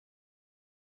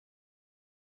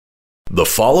The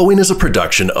following is a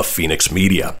production of Phoenix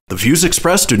Media. The views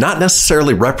expressed do not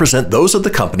necessarily represent those of the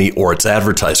company or its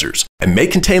advertisers and may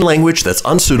contain language that's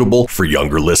unsuitable for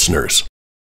younger listeners.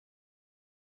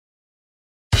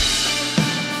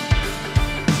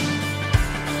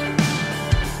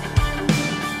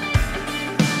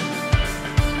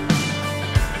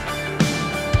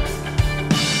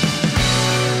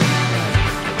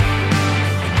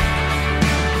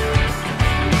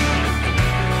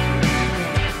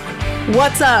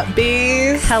 What's up,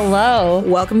 bees? Hello.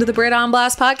 Welcome to the Brit on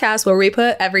Blast podcast, where we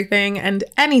put everything and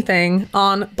anything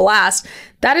on blast.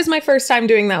 That is my first time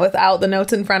doing that without the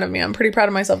notes in front of me. I'm pretty proud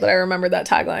of myself that I remembered that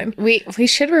tagline. We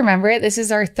should remember it. This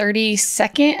is our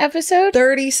 32nd episode.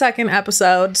 32nd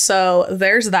episode. So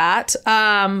there's that.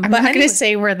 I'm not going to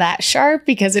say we're that sharp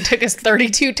because it took us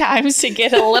 32 times to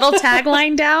get a little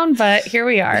tagline down, but here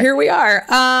we are. Here we are.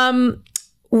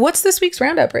 What's this week's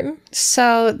roundup, Britton?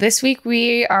 So this week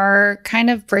we are kind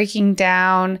of breaking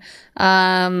down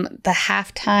the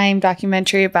halftime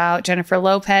documentary about Jennifer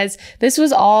Lopez. This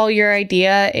was all your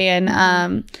idea, and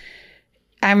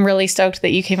I'm really stoked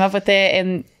that you came up with it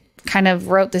and kind of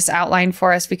wrote this outline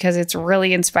for us because it's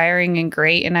really inspiring and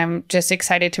great, and I'm just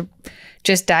excited to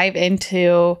just dive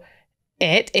into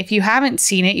it. If you haven't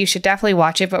seen it, you should definitely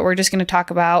watch it, but we're just going to talk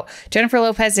about Jennifer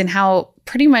Lopez and how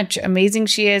pretty much amazing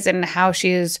she is and how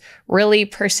she has really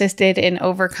persisted and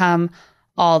overcome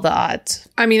all the odds.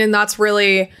 I mean, and that's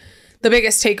really the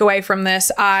biggest takeaway from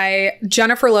this.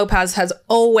 Jennifer Lopez has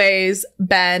always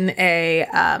been a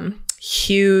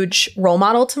huge role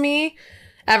model to me.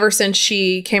 Ever since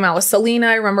she came out with Selena,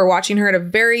 I remember watching her at a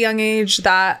very young age.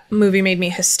 That movie made me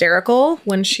hysterical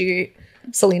when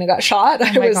Selena got shot.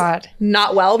 I was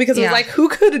not well because it was like, who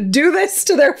could do this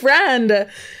to their friend?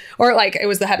 Or like, it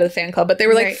was the head of the fan club, but they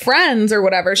were like friends or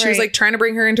whatever. She was like trying to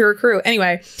bring her into her crew.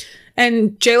 Anyway,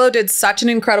 and J-Lo did such an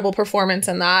incredible performance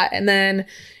in that. And then,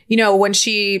 you know, when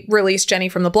she released Jenny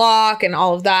from the Block and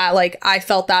all of that, like I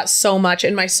felt that so much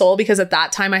in my soul because at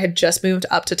that time I had just moved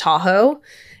up to Tahoe.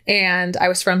 And I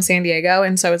was from San Diego.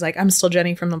 And so I was like, I'm still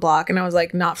Jenny from the Block. And I was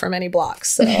like, not from any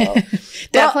blocks. So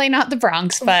definitely not the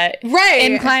Bronx, but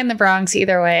incline the Bronx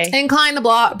either way. Incline the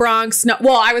Bronx. No,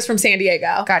 well, I was from San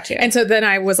Diego. Gotcha. And so then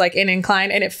I was like in incline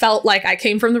and it felt like I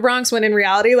came from the Bronx when in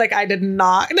reality, like I did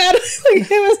not. Like,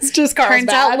 it was just Carlsbad. Turns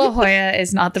out La Jolla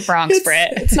is not the Bronx,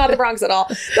 Brit. It's not the Bronx at all.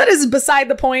 That is beside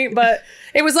the point, but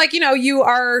it was like, you know, you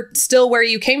are still where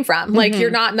you came from. Like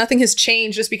you're not, nothing has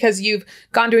changed just because you've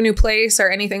gone to a new place or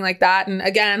anything like that. And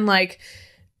again, like,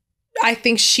 I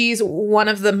think she's one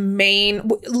of the main,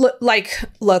 like,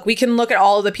 look, we can look at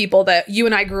all of the people that you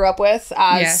and I grew up with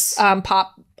as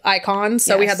pop icons.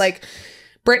 So we had like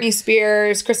Britney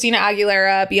Spears, Christina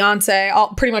Aguilera,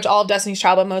 Beyonce, pretty much all of Destiny's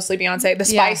Child, but mostly Beyonce, the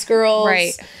Spice Girls.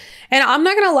 Right. And I'm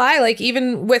not going to lie, like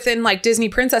even within like Disney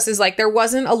princesses, like there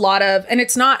wasn't a lot of, and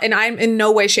it's not, and I'm in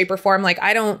no way, shape or form, like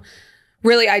I don't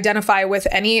really identify with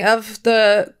any of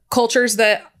the cultures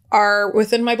that are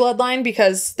within my bloodline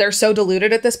because they're so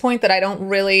diluted at this point that I don't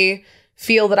really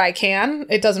feel that I can.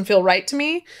 It doesn't feel right to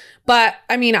me. But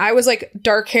I mean, I was like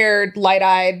dark haired, light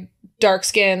eyed, dark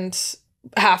skinned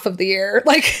half of the year.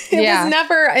 Like it was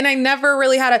never, and I never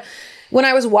really had when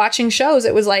I was watching shows,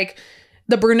 it was like,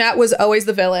 the brunette was always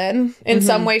the villain in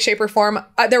some way, shape, or form.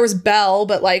 There was Belle,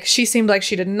 but like she seemed like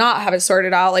she did not have it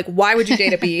sorted out. Like, why would you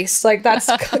date a beast? Like, that's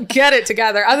get it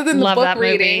together. Other than the book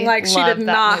reading, like she did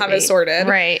not have it sorted.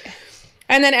 Right.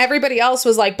 And then everybody else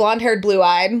was like blonde haired, blue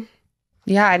eyed.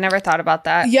 Yeah, I never thought about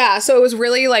that. Yeah, so it was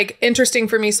really like interesting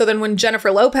for me. So then when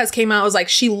Jennifer Lopez came out, it was like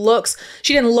she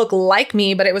didn't look like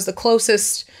me, but it was the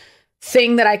closest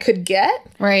thing that I could get.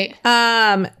 Right.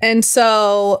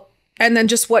 And then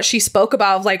just what she spoke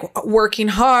about, like working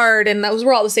hard. And those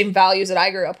were all the same values that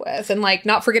I grew up with. And like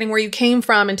not forgetting where you came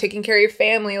from and taking care of your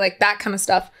family, like that kind of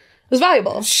stuff was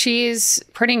valuable. She's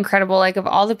pretty incredible. Like of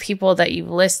all the people that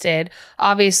you've listed,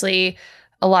 obviously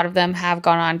a lot of them have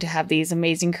gone on to have these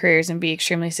amazing careers and be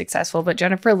extremely successful. But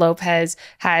Jennifer Lopez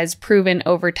has proven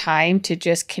over time to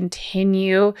just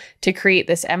continue to create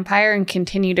this empire and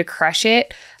continue to crush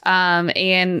it.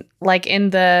 And like in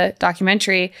the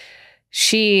documentary,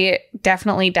 she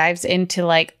definitely dives into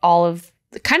like all of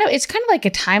it's kind of like a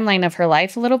timeline of her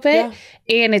life a little bit.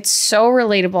 Yeah. And it's so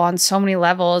relatable on so many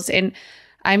levels. And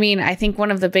I mean, I think one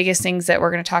of the biggest things that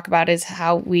we're going to talk about is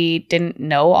how we didn't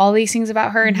know all these things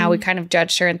about her and how we kind of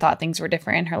judged her and thought things were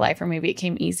different in her life, or maybe it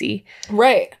came easy.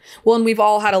 Right. Well, and we've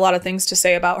all had a lot of things to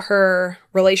say about her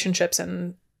relationships.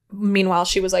 And meanwhile,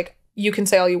 she was like you can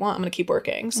say all you want. I'm going to keep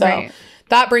working. So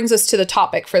that brings us to the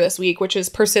topic for this week, which is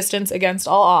persistence against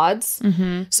all odds.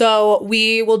 Mm-hmm. So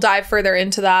we will dive further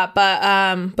into that.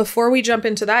 But before we jump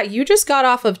into that, you just got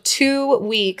off of 2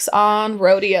 weeks on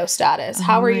rodeo status.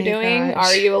 How are you doing? Gosh.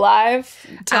 Are you alive?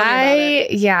 Tell me about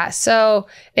it. Yeah. So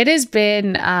it has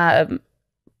been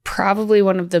probably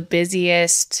one of the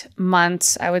busiest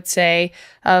months, I would say,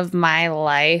 of my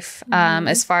life,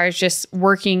 as far as just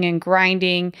working and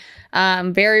grinding.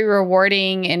 Very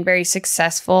rewarding and very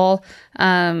successful.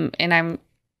 And I'm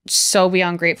so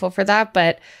beyond grateful for that.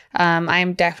 But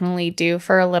I'm definitely due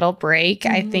for a little break.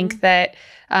 I think that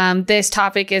this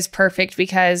topic is perfect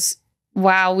because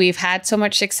while we've had so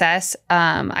much success,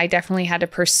 I definitely had to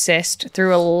persist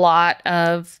through a lot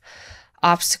of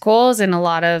obstacles and a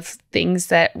lot of things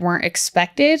that weren't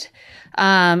expected.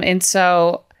 And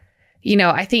so, you know,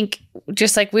 I think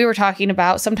just like we were talking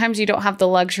about, sometimes you don't have the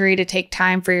luxury to take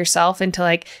time for yourself and to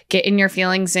like get in your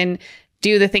feelings and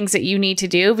do the things that you need to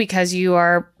do because you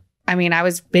are, I mean, I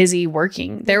was busy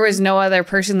working. There was no other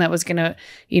person that was going to,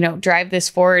 you know, drive this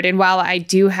forward. And while I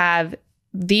do have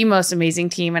the most amazing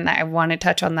team, and I want to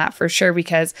touch on that for sure,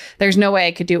 because there's no way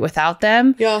I could do it without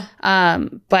them. Yeah.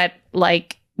 But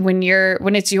like, when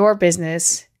it's your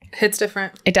business, it's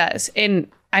different. It does. And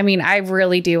I mean, I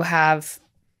really do have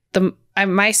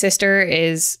my sister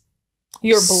is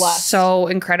you're blessed, so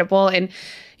incredible. And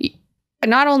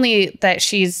not only that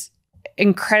she's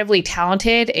incredibly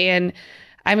talented, and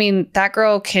I mean, that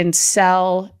girl can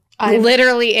sell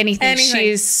literally anything.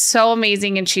 She's so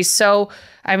amazing. And she's so,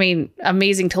 I mean,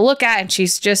 amazing to look at. And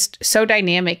she's just so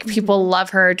dynamic. People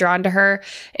love her, drawn to her.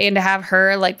 And to have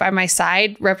her like by my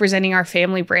side representing our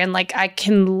family brand, like I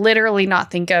can literally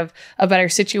not think of a better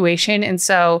situation. And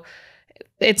so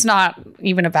it's not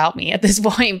even about me at this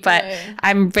point, but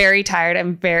I'm very tired.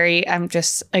 I'm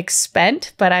just like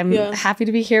spent, but I'm happy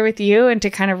to be here with you and to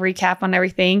kind of recap on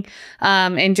everything.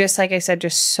 And just like I said,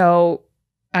 just so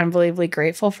unbelievably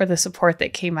grateful for the support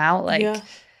that came out. Like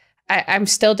I'm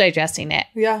still digesting it.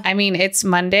 Yeah. I mean, it's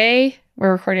Monday.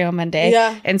 We're recording on Monday.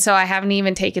 Yeah. And so I haven't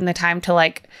even taken the time to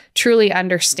like truly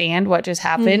understand what just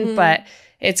happened, but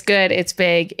it's good. It's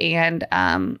big. And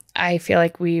I feel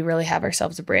like we really have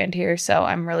ourselves a brand here. So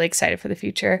I'm really excited for the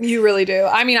future. You really do.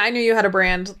 I mean, I knew you had a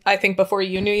brand, I think before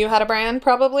you knew you had a brand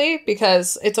probably,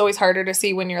 because it's always harder to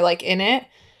see when you're like in it.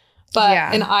 But,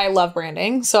 and I love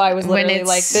branding. So I was literally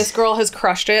like, this girl has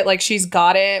crushed it. Like she's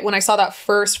got it. When I saw that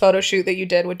first photo shoot that you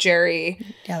did with Jerry,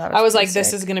 I was like, sick.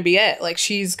 This is going to be it. Like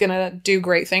she's going to do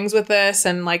great things with this.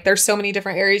 And like, there's so many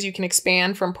different areas you can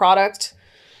expand from product.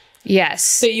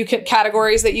 Yes. That you can,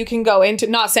 categories that you can go into,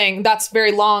 not saying that's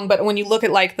very long, but when you look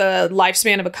at like the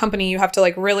lifespan of a company, you have to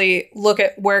like really look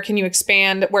at where can you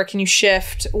expand, where can you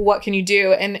shift, what can you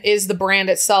do? And is the brand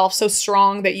itself so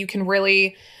strong that you can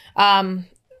really,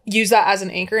 use that as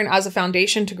an anchor and as a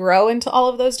foundation to grow into all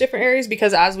of those different areas?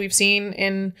 Because as we've seen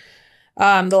in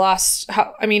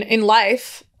in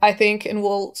life, I think, and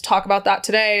we'll talk about that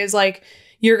today, is like,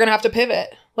 you're going to have to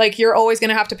pivot. Like you're always going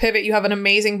to have to pivot. You have an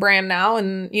amazing brand now,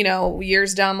 and you know,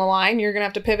 years down the line, you're going to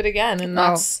have to pivot again. And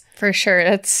that's for sure.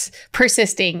 That's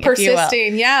persisting.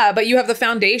 Yeah. But you have the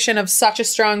foundation of such a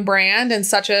strong brand and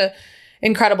such a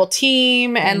incredible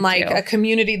team and like a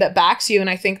community that backs you. And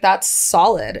I think that's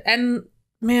solid. And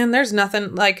man, there's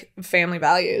nothing like family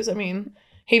values. I mean,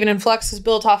 Haven and Flux is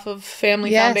built off of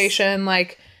family foundation.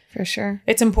 Like, for sure.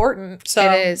 It's important. So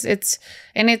it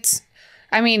is.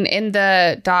 I mean, in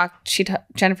the doc,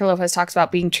 Jennifer Lopez talks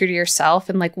about being true to yourself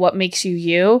and like what makes you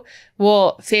you.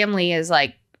 Well, family is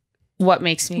like what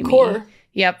makes me core. Me.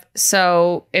 Yep.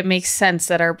 So it makes sense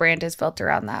that our brand is built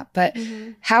around that. But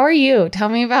how are you? Tell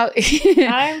me about.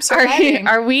 I'm surviving.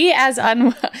 Are we as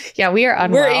unwell? Yeah, we are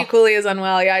unwell. We're equally as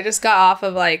unwell. Yeah, I just got off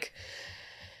of like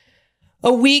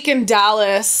a week in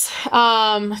Dallas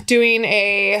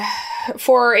doing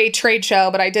for a trade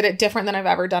show, but I did it different than I've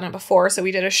ever done it before. So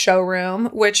we did a showroom,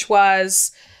 which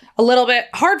was a little bit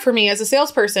hard for me as a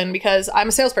salesperson because I'm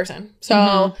a salesperson.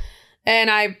 So, and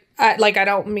I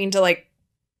don't mean to like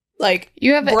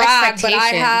you have brag, but I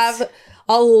have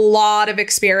a lot of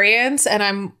experience and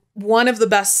I'm one of the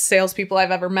best salespeople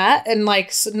I've ever met. And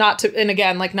You've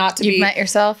met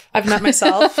yourself? I've met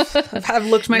myself. I've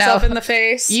looked myself in the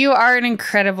face. You are an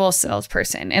incredible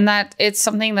salesperson, and that it's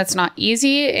something that's not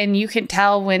easy, and you can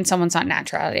tell when someone's not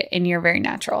natural at it, and you're very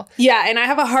natural. Yeah. And I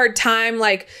have a hard time,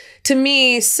 to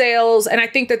me, sales, and I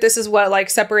think that this is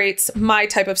what separates my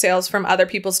type of sales from other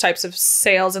people's types of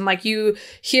sales. And you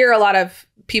hear a lot of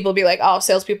people be like, oh,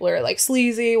 salespeople are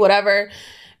sleazy, whatever.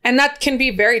 And that can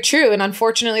be very true. And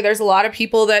unfortunately, there's a lot of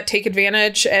people that take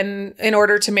advantage and in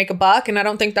order to make a buck. And I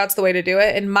don't think that's the way to do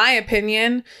it. In my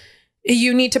opinion,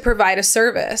 you need to provide a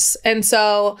service. And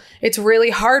so it's really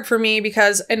hard for me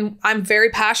because, and I'm very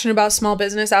passionate about small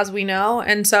business, as we know.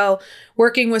 And so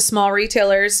working with small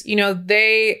retailers, you know,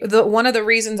 one of the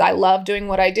reasons I love doing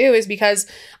what I do is because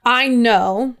I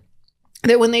know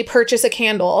that when they purchase a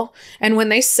candle and when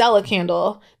they sell a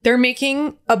candle, they're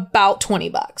making about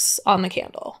 $20 on the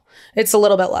candle. It's a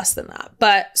little bit less than that.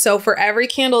 But so for every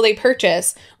candle they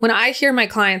purchase, when I hear my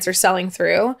clients are selling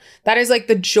through, that is like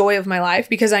the joy of my life,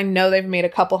 because I know they've made a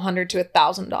couple $100 to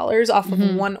 $1,000 off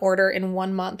of one order in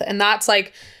 1 month. And that's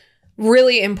like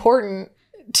really important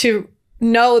to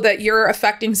know, that you're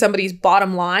affecting somebody's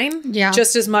bottom line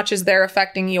just as much as they're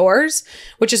affecting yours,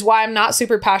 which is why I'm not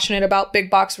super passionate about big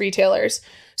box retailers.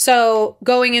 So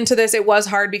going into this, it was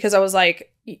hard because I was like,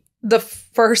 the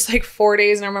first like 4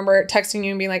 days, and I remember texting you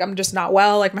and being like, I'm just not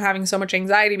well. Like, I'm having so much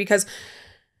anxiety because,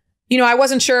 you know, I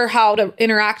wasn't sure how to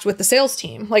interact with the sales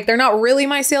team. Like, they're not really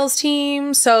my sales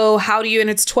team. So how do you,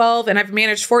 and it's 12 and I've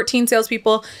managed 14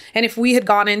 salespeople. And if we had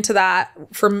gone into that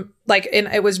from like, and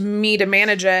it was me to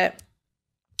manage it,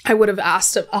 I would have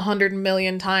asked 100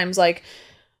 million times, like,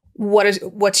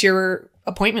 what's your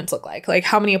appointments look like? Like,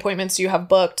 how many appointments do you have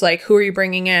booked? Like, who are you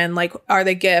bringing in? Like, are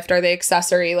they gift? Are they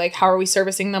accessory? Like, how are we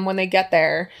servicing them when they get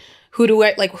there? Who do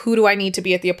I need to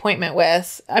be at the appointment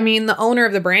with? I mean, the owner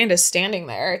of the brand is standing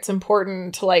there. It's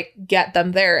important to like get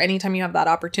them there. Anytime you have that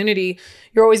opportunity,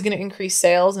 you're always going to increase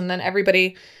sales. And then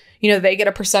everybody, you know, they get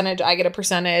a percentage, I get a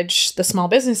percentage, the small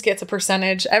business gets a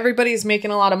percentage. Everybody's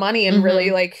making a lot of money and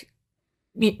really like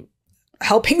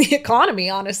helping the economy,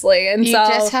 honestly. And you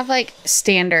just have like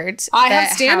standards. I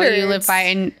have standards. How you live by,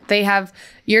 and they have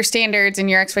your standards, and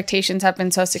your expectations have been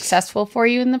so successful for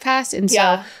you in the past. And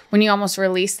so when you almost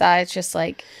release that, it's just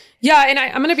like, and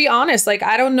I'm going to be honest, like,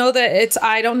 I don't know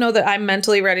that I'm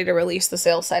mentally ready to release the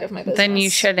sales side of my business. Then you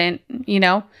shouldn't, you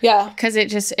know? Yeah. Because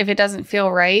if it doesn't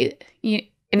feel right, if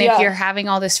you're having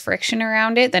all this friction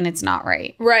around it, then it's not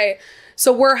right. Right.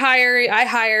 So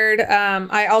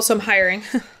I also am hiring.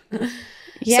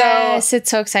 Yes, so, it's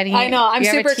so exciting. I know. I'm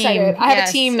super excited. I have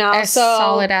a team now. A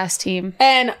solid ass team.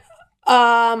 And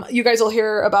you guys will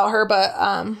hear about her,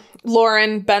 but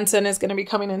Lauren Benson is going to be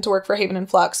coming in to work for Haven and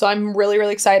Flux. So I'm really,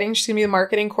 really excited. She's going to be the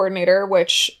marketing coordinator,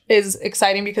 which is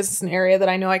exciting because it's an area that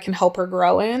I know I can help her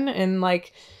grow in and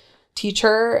like teach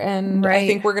her. And I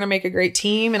think we're going to make a great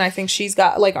team. And I think she's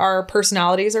got like, our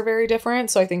personalities are very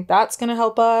different. So I think that's going to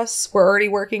help us. We're already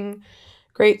working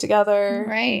great together.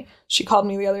 Right. She called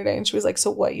me the other day and she was like, so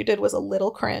what you did was a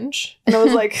little cringe. And I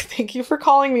was like, thank you for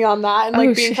calling me on that. And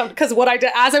like being, because what I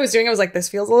did as I was doing, I was like, this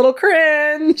feels a little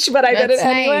cringe, but I did it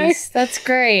anyway. Nice. That's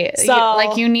great.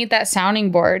 So you need that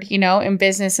sounding board, you know, in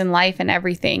business and life and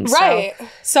everything. Right.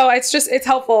 So it's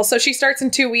helpful. So she starts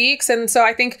in 2 weeks. And so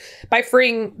I think by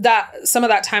freeing some of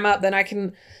that time up, then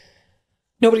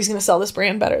nobody's going to sell this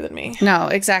brand better than me. No,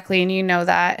 exactly. And you know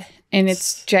that. And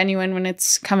it's genuine when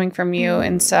it's coming from you.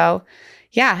 And so,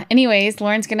 yeah. Anyways,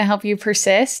 Lauren's going to help you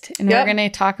persist. And we're going to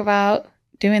talk about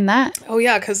doing that. Oh,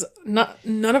 yeah. Because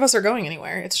none of us are going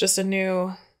anywhere. It's just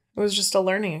it was just a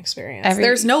learning experience.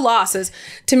 There's no losses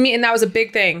to me. And that was a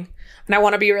big thing. And I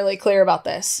want to be really clear about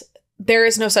this. There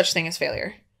is no such thing as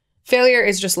failure. Failure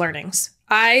is just learnings.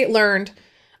 I learned.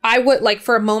 I would like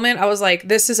for a moment, I was like,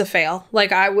 this is a fail.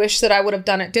 Like, I wish that I would have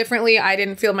done it differently. I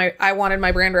didn't feel I wanted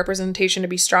my brand representation to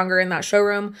be stronger in that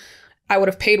showroom. I would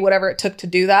have paid whatever it took to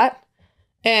do that.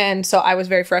 And so I was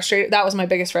very frustrated. That was my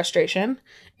biggest frustration.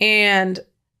 And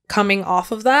coming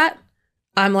off of that,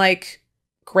 I'm like,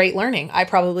 great learning. I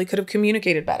probably could have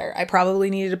communicated better. I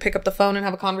probably needed to pick up the phone and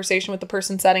have a conversation with the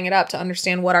person setting it up to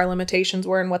understand what our limitations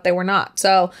were and what they were not.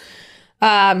 So,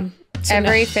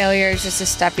 every failure is just a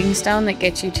stepping stone that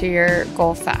gets you to your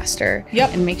goal faster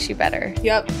and makes you better.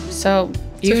 Yep. So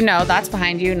that's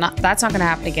behind you. That's not going to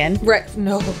happen again. Right.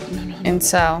 No. And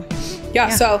so,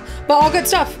 so, but all good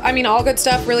stuff. I mean, all good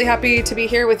stuff. Really happy to be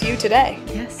here with you today.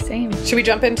 Yes, same. Should we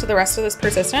jump into the rest of this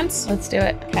persistence? Let's do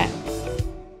it. Okay.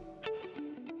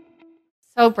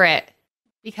 So, Brit,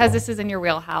 because this is in your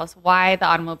wheelhouse, why the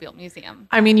Automobile Museum?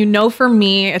 I mean, for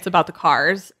me, it's about the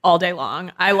cars all day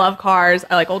long. I love cars.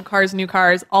 I like old cars, new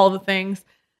cars, all the things.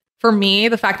 For me,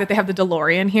 the fact that they have the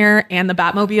DeLorean here and the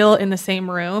Batmobile in the same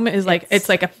room is like,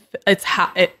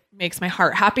 it makes my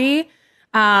heart happy.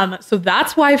 So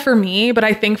that's why for me, but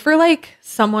I think for like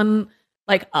someone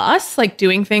like us, like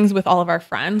doing things with all of our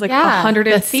friends, like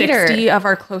 160 of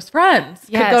our close friends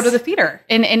could go to the theater.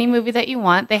 In any movie that you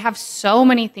want. They have so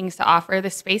many things to offer. The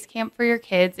space camp for your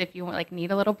kids if you want, like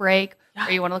need a little break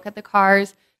or you want to look at the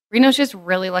cars. Reno's just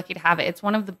really lucky to have it. It's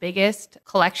one of the biggest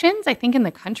collections, I think, in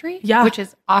the country, which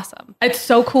is awesome. It's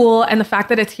so cool. And the fact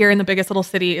that it's here in the biggest little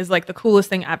city is like the coolest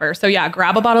thing ever. So yeah,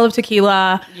 grab a bottle of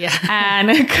tequila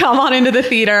and come on into the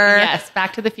theater. Yes,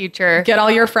 Back to the Future. Get all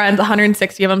your friends,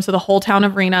 160 of them, so the whole town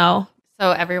of Reno.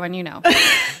 So everyone you know.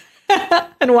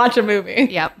 And watch a movie.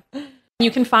 Yep.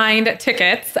 You can find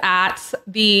tickets at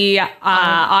the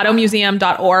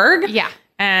automuseum.org. Yeah.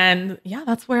 And yeah,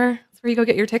 that's where you go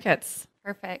get your tickets.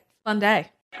 Perfect. Fun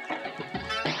day.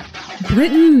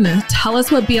 Britton, tell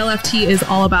us what BLFT is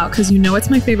all about, because you know it's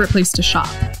my favorite place to shop.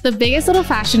 The Biggest Little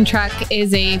Fashion Truck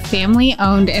is a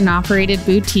family-owned and operated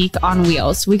boutique on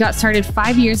wheels. We got started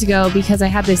 5 years ago because I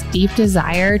had this deep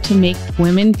desire to make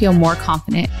women feel more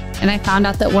confident. And I found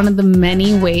out that one of the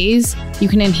many ways you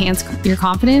can enhance your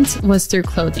confidence was through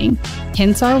clothing.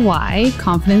 Hence our why,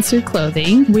 confidence through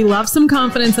clothing. We love some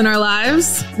confidence in our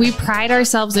lives. We pride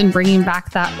ourselves in bringing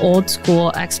back that old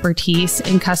school expertise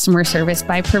in customer service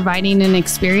by providing an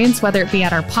experience, whether it be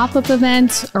at our pop-up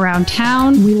events around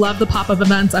town. We love the pop-up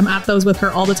events. I'm at those with her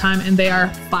all the time and they are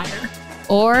fire.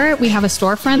 Or we have a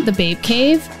storefront, the Babe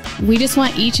Cave. We just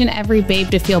want each and every babe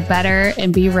to feel better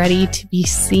and be ready to be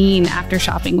seen after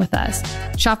shopping with us.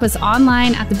 Shop us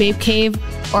online at the Babe Cave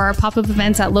or our pop-up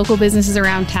events at local businesses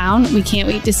around town. We can't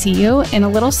wait to see you. And a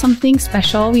little something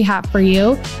special we have for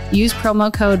you. Use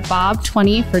promo code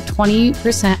BOB20 for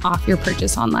 20% off your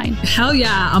purchase online. Hell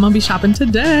yeah, I'm gonna be shopping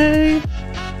today.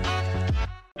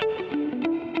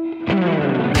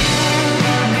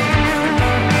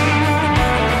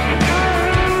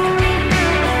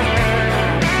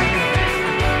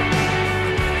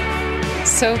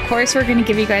 So, of course, we're going to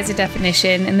give you guys a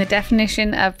definition. And the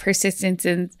definition of persistence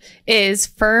is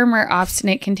firm or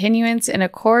obstinate continuance in a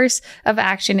course of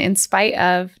action in spite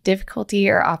of difficulty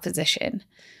or opposition.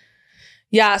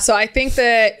 Yeah, so I think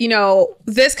that,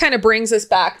 this kind of brings us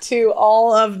back to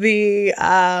all of the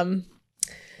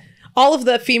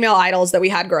female idols that we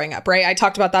had growing up, right? I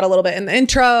talked about that a little bit in the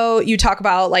intro. You talk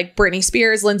about like Britney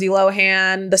Spears, Lindsay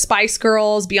Lohan, the Spice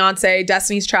Girls, Beyonce,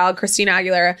 Destiny's Child, Christina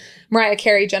Aguilera, Mariah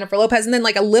Carey, Jennifer Lopez. And then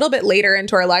like a little bit later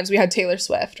into our lives, we had Taylor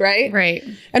Swift, right? Right.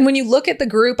 And when you look at the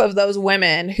group of those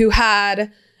women who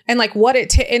had, and like what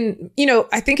it,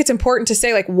 I think it's important to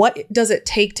say, like, what does it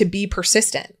take to be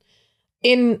persistent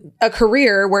in a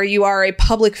career where you are a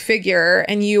public figure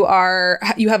and you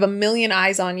have a million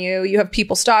eyes on you, you have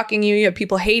people stalking you, you have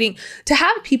people hating. To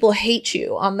have people hate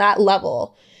you on that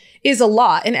level is a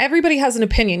lot. And everybody has an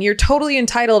opinion. You're totally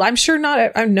entitled. I'm sure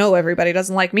I know everybody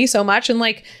doesn't like me so much. And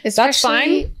like, that's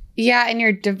fine. Yeah. In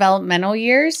your developmental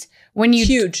years, when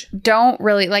you don't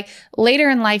really like later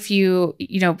in life, you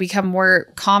become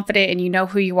more confident and you know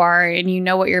who you are and you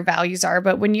know what your values are.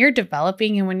 But when you're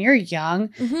developing and when you're young,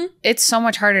 it's so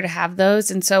much harder to have those.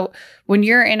 And so when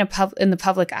you're in the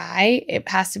public eye, it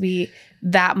has to be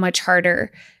that much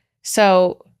harder.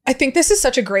 So I think this is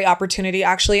such a great opportunity,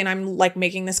 actually. And I'm like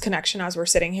making this connection as we're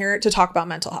sitting here to talk about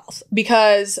mental health,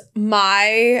 because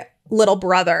my little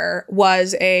brother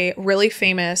was a really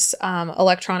famous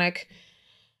electronic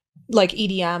like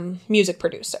EDM music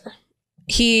producer.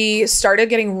 He started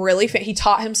getting really he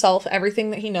taught himself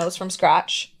everything that he knows from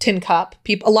scratch. Tin Cup,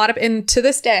 and to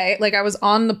this day, like I was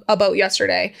on a boat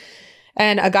yesterday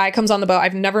and a guy comes on the boat.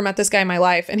 I've never met this guy in my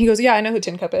life. And he goes, yeah, I know who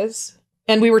Tin Cup is.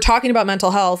 And we were talking about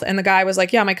mental health and the guy was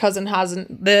like, yeah, my cousin has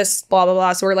this, blah, blah,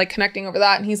 blah. So we're like connecting over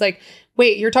that. And he's like,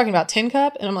 wait, you're talking about Tin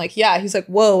Cup? And I'm like, yeah. He's like,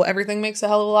 whoa, everything makes a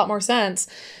hell of a lot more sense.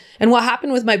 And what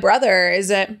happened with my brother is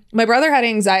that my brother had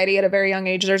anxiety at a very young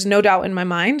age. There's no doubt in my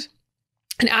mind.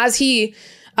 And as he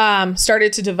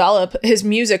started to develop, his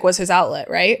music was his outlet,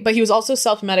 right? But he was also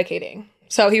self-medicating.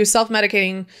 So he was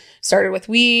self-medicating, started with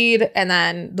weed, and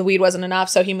then the weed wasn't enough.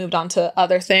 So he moved on to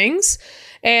other things.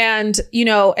 And,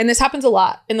 and this happens a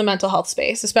lot in the mental health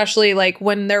space, especially like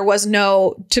when there was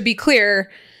to be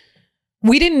clear,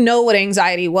 we didn't know what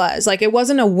anxiety was. Like, it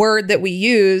wasn't a word that we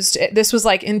used. This was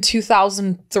like in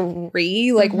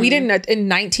 2003. Like we didn't, in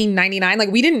 1999, like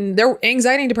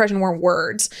anxiety and depression weren't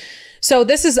words. So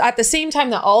this is at the same time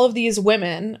that all of these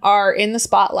women are in the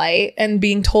spotlight and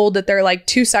being told that they're like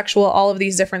too sexual, all of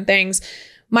these different things.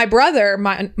 My brother,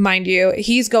 mind you,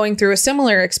 he's going through a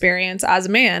similar experience as a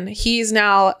man. He's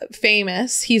now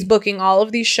famous. He's booking all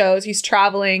of these shows. He's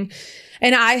traveling.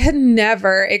 And I had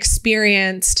never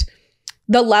experienced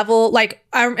the level, like,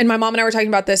 and my mom and I were talking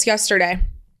about this yesterday.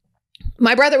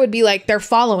 My brother would be like, they're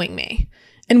following me.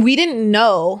 And we didn't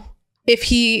know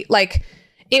if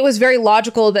it was very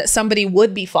logical that somebody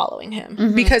would be following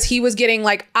him because he was getting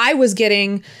I was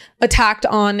getting attacked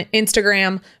on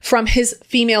Instagram from his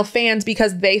female fans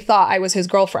because they thought I was his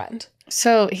girlfriend.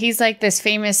 So he's like this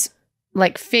famous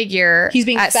like figure. He's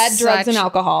being fed drugs and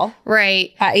alcohol.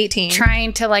 Right. At 18.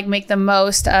 Trying to like make the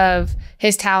most of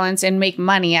his talents and make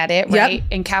money at it. Right. Yep.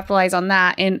 And capitalize on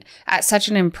that. And at such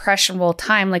an impressionable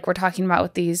time, like we're talking about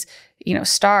with these, you know,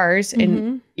 stars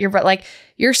and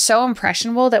you're so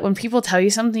impressionable that when people tell you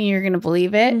something, you're going to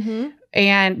believe it.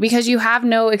 And because you have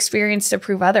no experience to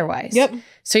prove otherwise. Yep.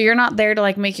 So you're not there to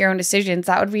like make your own decisions.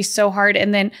 That would be so hard.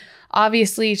 And then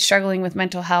obviously struggling with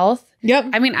mental health. Yep.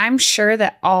 I mean, I'm sure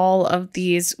that all of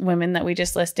these women that we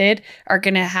just listed are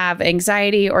going to have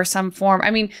anxiety or some form.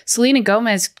 I mean, Selena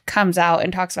Gomez comes out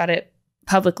and talks about it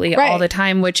publicly all the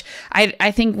time, which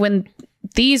I think when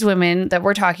these women that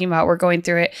we're talking about were going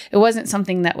through it, it wasn't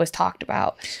something that was talked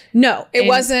about. No, it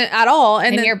wasn't at all.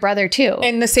 And then, your brother too.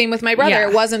 And the same with my brother. Yeah.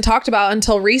 It wasn't talked about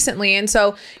until recently. And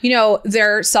so, you know,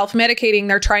 they're self-medicating.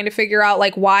 They're trying to figure out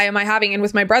like, why am I having? And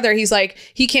with my brother, he's like,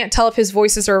 he can't tell if his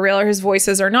voices are real or his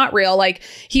voices are not real. Like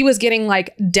he was getting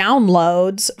like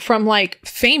downloads from like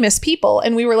famous people.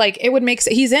 And we were like, it would make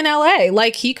sense. He's in LA.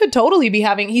 Like he could totally be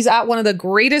having, he's at one of the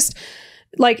greatest,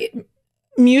 like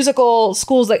musical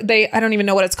schools that I don't even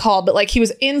know what it's called, but like he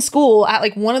was in school at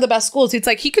like one of the best schools. It's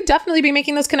like he could definitely be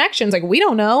making those connections. Like we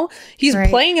don't know. He's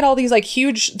playing at all these like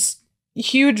huge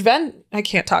I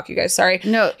can't talk, you guys. Sorry.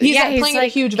 No, he's playing at a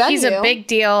huge venue. He's a big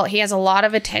deal. He has a lot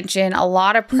of attention, a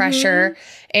lot of pressure,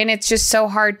 and it's just so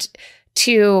hard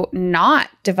to not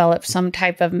develop some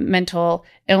type of mental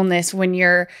illness when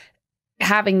you're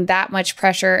having that much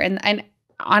pressure. And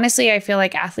honestly, I feel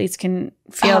like athletes can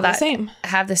feel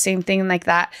have the same thing, like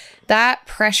that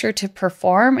pressure to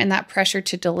perform and that pressure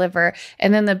to deliver.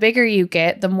 And then the bigger you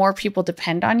get, the more people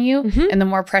depend on you and the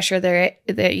more pressure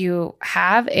that you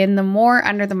have and the more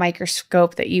under the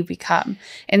microscope that you become.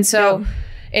 And so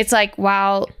it's like,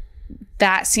 while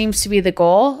that seems to be the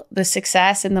goal, the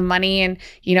success and the money and,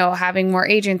 you know, having more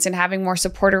agents and having more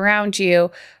support around you,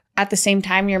 at the same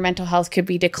time, your mental health could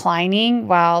be declining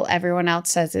while everyone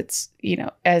else says it's, you know,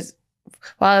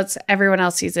 everyone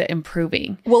else sees it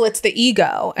improving. Well, it's the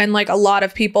ego. And like a lot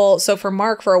of people, so for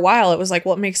Mark for a while, it was like,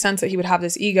 well, it makes sense that he would have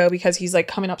this ego because he's like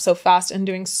coming up so fast and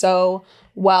doing so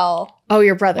well. Oh,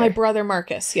 your brother. My brother,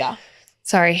 Marcus. Yeah.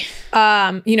 Sorry.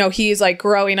 You know, he's like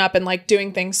growing up and like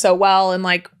doing things so well and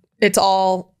like it's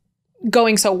all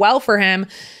going so well for him.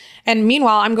 And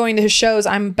meanwhile, I'm going to his shows,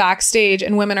 I'm backstage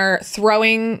and women are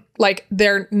throwing, like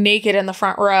they're naked in the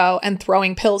front row and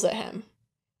throwing pills at him.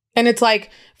 And it's like,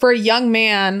 for a young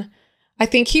man, I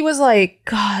think he was like,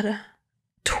 God,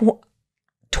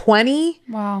 20?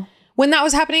 Wow. When that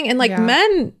was happening. And like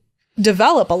men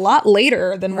develop a lot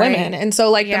later than women. And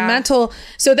so like the mental,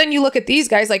 so then you look at these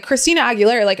guys like Christina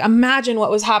Aguilera, like imagine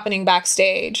what was happening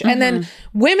backstage. And then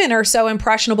women are so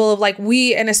impressionable of like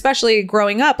and especially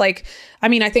growing up, like, I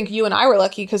mean, I think you and I were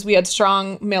lucky because we had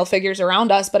strong male figures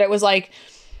around us, but it was like,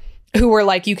 who were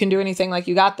like, you can do anything, like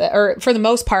you got that. Or for the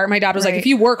most part, my dad was like, if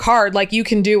you work hard, like you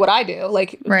can do what I do,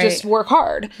 like just work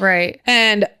hard. Right.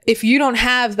 And if you don't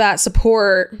have that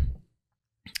support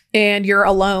and you're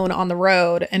alone on the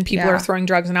road and people are throwing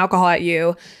drugs and alcohol at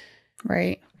you.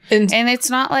 Right. And it's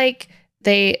not like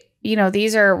you know,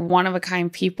 these are one of a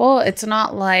kind people. It's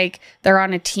not like they're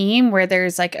on a team where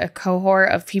there's like a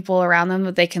cohort of people around them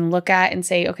that they can look at and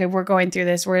say, okay, we're going through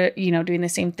this. We're, you know, doing the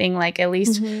same thing. Like at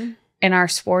least in our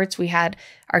sports, we had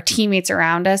our teammates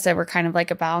around us that were kind of like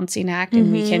a balancing act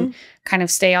and we can kind of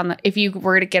stay on if you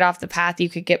were to get off the path, you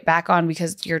could get back on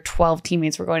because your 12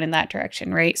 teammates were going in that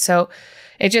direction. Right. So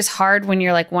it's just hard when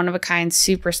you're like one of a kind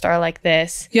superstar like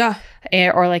this. Yeah.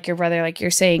 Or like your brother, like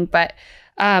you're saying. But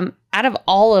out of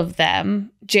all of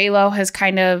them, J-Lo has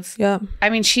kind of, I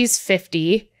mean, she's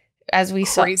 50 as we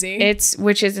saw.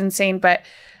 Which is insane. But,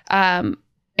 and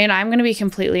I'm going to be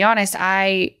completely honest.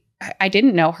 I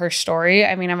didn't know her story.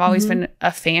 I mean, I've always been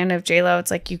a fan of J-Lo. It's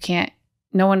like,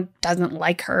 no one doesn't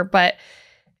like her, but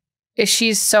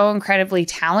she's so incredibly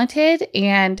talented.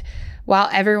 And while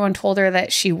everyone told her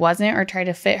that she wasn't or tried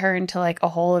to fit her into like a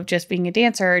hole of just being a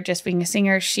dancer or just being a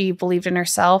singer, she believed in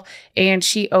herself and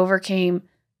she overcame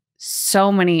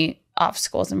so many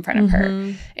obstacles in front of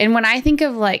her. And when I think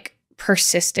of like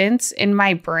persistence in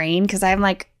my brain, because I'm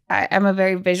like, I'm a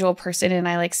very visual person and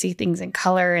I like see things in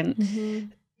color.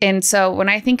 And so when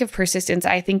I think of persistence,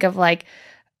 I think of like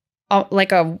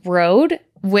a road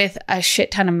with a shit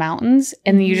ton of mountains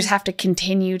and you just have to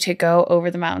continue to go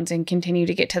over the mountains and continue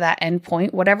to get to that end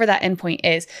point, whatever that end point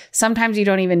is. Sometimes you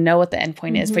don't even know what the end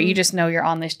point is, but you just know you're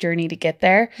on this journey to get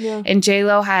there. And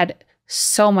J-Lo had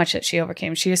so much that she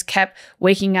overcame. She just kept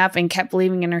waking up and kept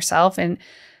believing in herself and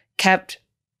kept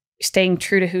staying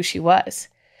true to who she was.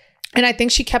 And I think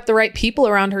she kept the right people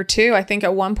around her too. I think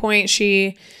at one point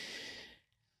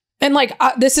And like,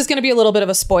 this is going to be a little bit of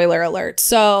a spoiler alert.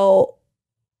 So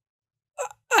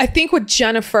I think with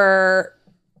Jennifer,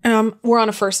 we're on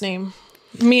a first name.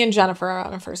 Me and Jennifer are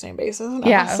on a first name basis.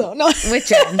 With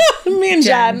Jen. Me and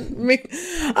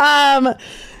Jen.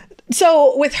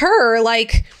 So with her,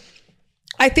 like,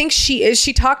 I think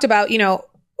she talked about, you know,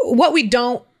 what we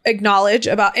don't acknowledge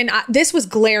about, and this was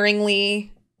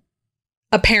glaringly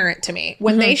apparent to me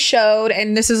when they showed,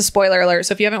 and this is a spoiler alert,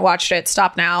 so if you haven't watched it,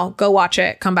 stop now, go watch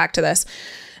it, come back to this,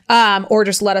 or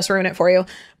just let us ruin it for you.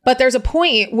 But there's a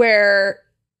point where,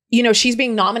 you know, she's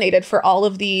being nominated for all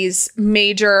of these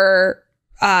major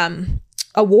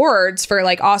awards for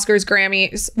like Oscars,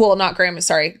 Grammys. Well, not Grammys,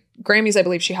 sorry. Grammys, I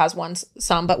believe she has won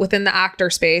some, but within the actor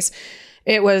space,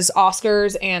 it was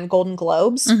Oscars and Golden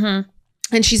Globes.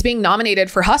 And she's being nominated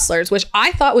for Hustlers, which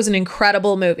I thought was an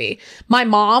incredible movie. My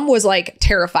mom was like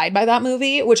terrified by that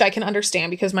movie, which I can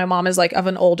understand because my mom is like of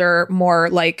an older, more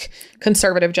like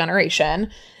conservative generation.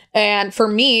 And for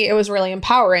me, it was really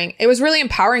empowering. It was really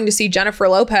empowering to see Jennifer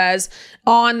Lopez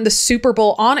on the Super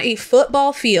Bowl on a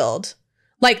football field.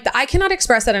 Like, I cannot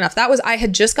express that enough. I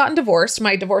had just gotten divorced.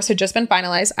 My divorce had just been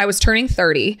finalized. I was turning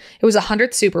 30. It was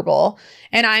 100th Super Bowl.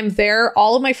 And I'm there.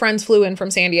 All of my friends flew in from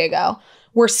San Diego.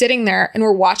 We're sitting there and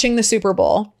we're watching the Super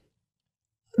Bowl,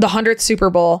 the 100th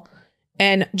Super Bowl.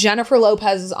 And Jennifer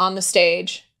Lopez is on the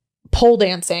stage, pole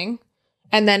dancing,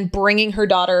 and then bringing her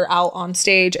daughter out on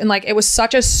stage. And like, it was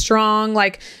such a strong,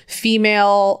 like,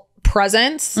 female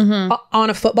presence on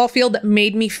a football field that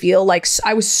made me feel like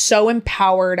I was so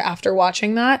empowered after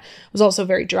watching that. I was also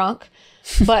very drunk,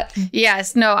 but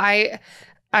yes, no,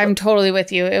 I'm totally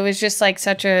with you. It was just like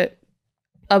such a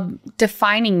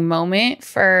defining moment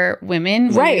for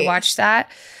women when we watched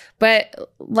that. But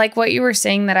like what you were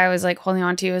saying that I was like holding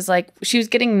on to is like she was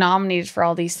getting nominated for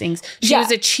all these things. She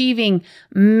was achieving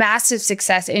massive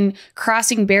success in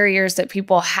crossing barriers that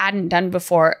people hadn't done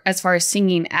before as far as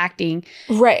singing, acting.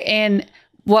 Right. And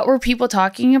what were people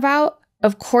talking about?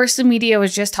 Of course, the media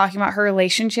was just talking about her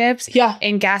relationships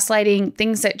and gaslighting,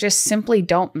 things that just simply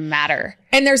don't matter.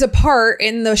 And there's a part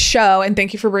in the show, and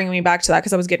thank you for bringing me back to that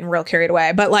because I was getting real carried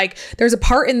away. But like, there's a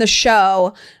part in the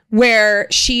show where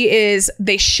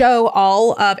they show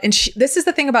all of, and this is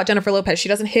the thing about Jennifer Lopez. She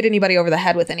doesn't hit anybody over the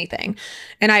head with anything.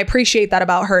 And I appreciate that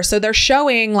about her. So they're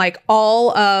showing like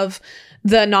all of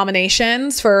the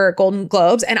nominations for Golden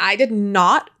Globes. And I did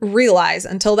not realize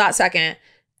until that second,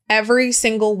 every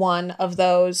single one of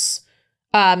those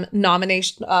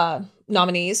nominees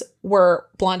were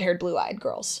blonde-haired, blue-eyed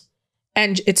girls.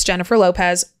 And it's Jennifer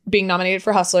Lopez being nominated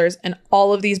for Hustlers and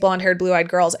all of these blonde-haired, blue-eyed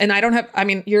girls. And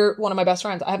you're one of my best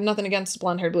friends. I have nothing against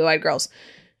blonde-haired, blue-eyed girls.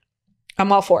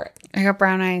 I'm all for it. I got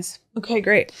brown eyes. Okay,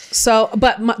 great. So,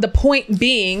 but the point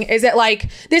being is that like,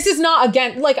 this is not,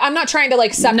 again, like, I'm not trying to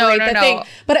like separate the thing.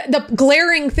 But the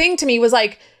glaring thing to me was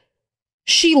like,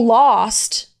 she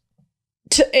lost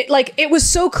to it. Like, it was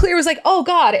so clear. It was like, oh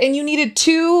God. And you needed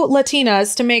 2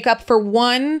 Latinas to make up for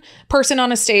one person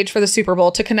on a stage for the Super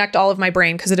Bowl to connect all of my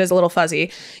brain, because it is a little fuzzy.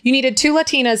 You needed 2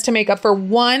 Latinas to make up for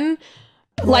one,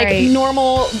 like,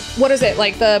 normal, what is it?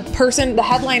 Like, the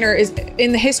headliner is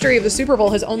in the history of the Super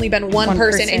Bowl has only been one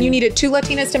person. And you needed 2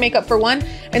 Latinas to make up for one.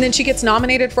 And then she gets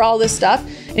nominated for all this stuff.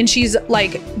 And she's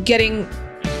like getting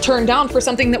turned down for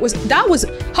something that was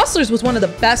Hustlers was one of the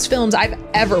best films I've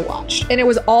ever watched, and it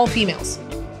was all females.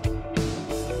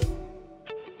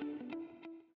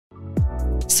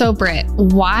 So Brit,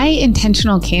 why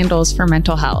intentional candles for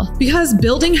mental health? Because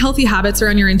building healthy habits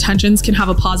around your intentions can have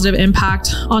a positive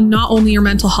impact on not only your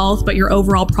mental health, but your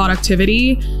overall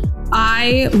productivity.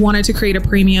 I wanted to create a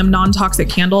premium non-toxic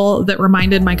candle that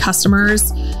reminded my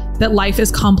customers that life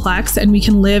is complex and we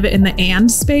can live in the and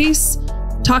space.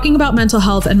 Talking about mental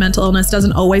health and mental illness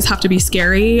doesn't always have to be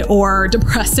scary or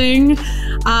depressing.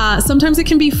 Sometimes it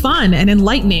can be fun and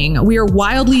enlightening. We are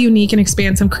wildly unique and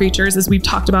expansive creatures, as we've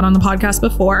talked about on the podcast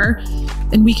before,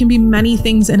 and we can be many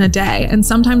things in a day. And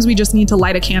sometimes we just need to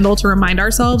light a candle to remind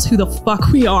ourselves who the fuck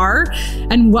we are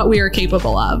and what we are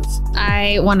capable of.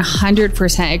 I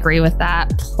 100% agree with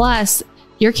that. Plus,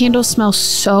 your candles smell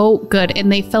so good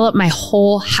and they fill up my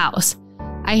whole house.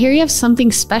 I hear you have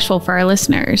something special for our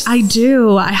listeners. I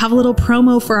do. I have a little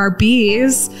promo for our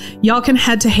bees. Y'all can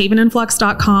head to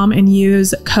havenandflux.com and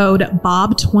use code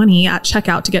BOB20 at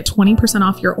checkout to get 20%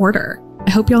 off your order.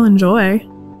 I hope y'all enjoy.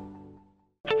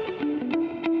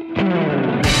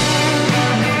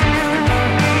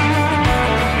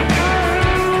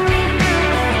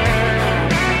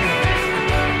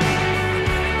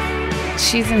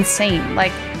 She's insane.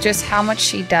 Like, just how much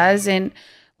she does. And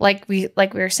like we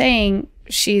were saying,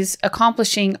 she's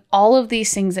accomplishing all of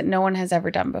these things that no one has ever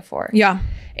done before. Yeah.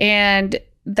 And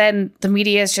then the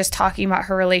media is just talking about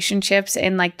her relationships,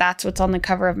 and like that's what's on the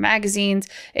cover of magazines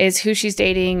is who she's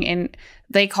dating. And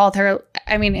they called her,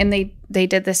 I mean, and they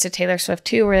did this to Taylor Swift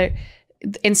too, where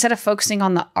instead of focusing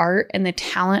on the art and the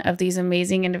talent of these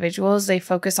amazing individuals, they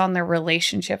focus on their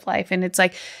relationship life. And it's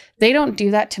like, they don't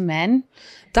do that to men.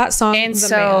 That song, and The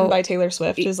Man by Taylor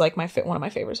Swift, is like one of my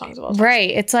favorite songs of all time. Right.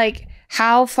 It's like,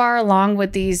 how far along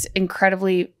would these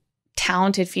incredibly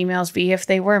talented females be if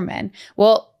they were men?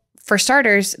 Well, for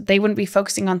starters, they wouldn't be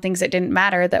focusing on things that didn't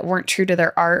matter, that weren't true to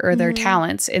their art or their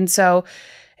talents. And so,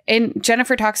 and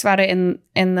Jennifer talks about it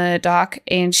in the doc,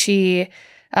 and she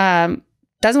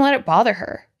doesn't let it bother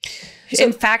her. So,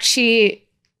 in fact,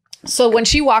 so when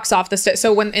she walks off the stage,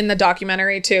 so when in the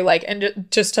documentary too, like, and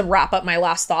just to wrap up my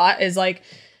last thought is like,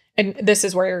 and this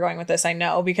is where you're going with this, I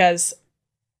know, because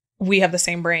we have the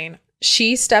same brain.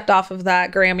 She stepped off of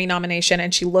that Grammy nomination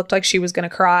and she looked like she was going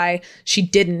to cry. She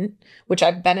didn't, which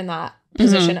I've been in that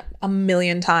position a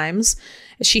million times.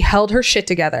 She held her shit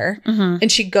together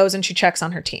and she goes and she checks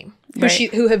on her team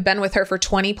who have been with her for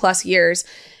 20 plus years.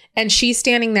 And she's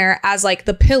standing there as like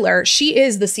the pillar. She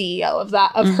is the CEO of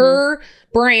that, of her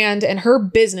brand and her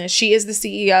business. She is the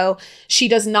CEO. She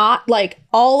does not like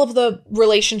all of the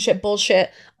relationship bullshit,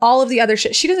 all of the other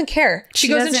shit. She doesn't care. She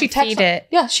goes and she texts it.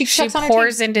 Yeah, she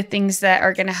pours into things that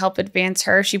are going to help advance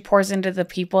her. She pours into the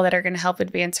people that are going to help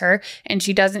advance her. And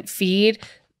she doesn't feed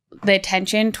the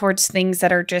attention towards things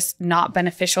that are just not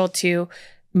beneficial to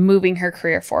moving her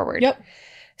career forward. Yep.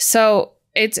 So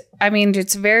it's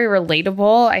very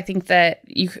relatable. I think that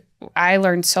I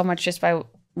learned so much just by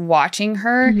watching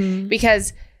her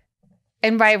because,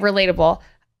 and by relatable,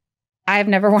 I've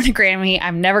never won a Grammy.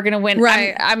 I'm never going to win.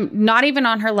 Right. I'm not even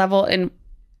on her level in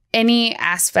any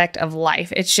aspect of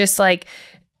life. It's just like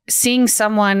seeing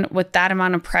someone with that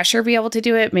amount of pressure be able to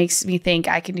do it makes me think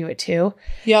I can do it too.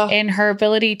 Yeah. And her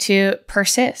ability to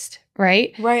persist,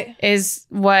 right? Right. Is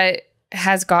what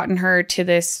has gotten her to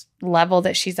this level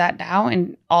that she's at now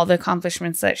and all the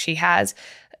accomplishments that she has.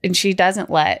 And she doesn't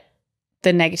let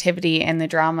the negativity and the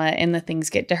drama and the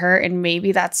things get to her. And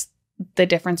maybe that's the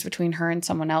difference between her and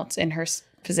someone else in her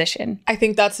position. I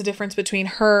think that's the difference between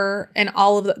her and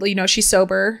all of the, she's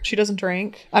sober. She doesn't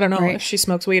drink. I don't know if she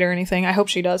smokes weed or anything. I hope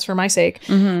she does for my sake.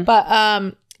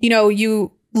 But,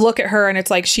 you look at her and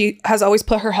it's like, she has always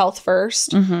put her health first.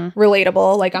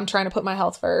 Relatable. Like, I'm trying to put my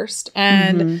health first.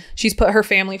 And she's put her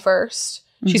family first.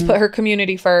 She's put her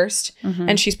community first.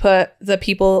 And she's put the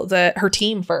people, her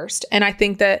team first. And I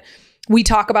think that we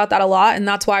talk about that a lot. And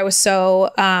that's why I was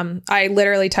so, I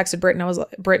literally texted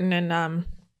Britton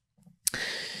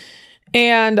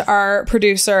and our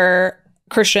producer,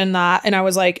 Christian, and I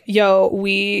was like, yo,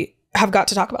 we have got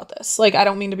to talk about this. Like, I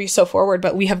don't mean to be so forward,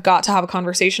 but we have got to have a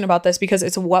conversation about this because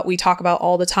it's what we talk about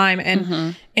all the time.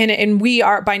 And, and we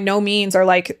are by no means are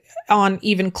like on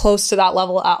even close to that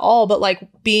level at all. But like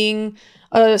being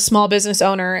a small business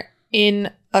owner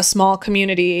in a small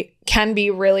community can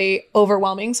be really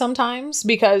overwhelming sometimes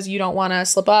because you don't want to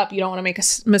slip up. You don't want to make a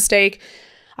mistake.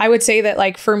 I would say that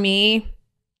like for me,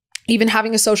 even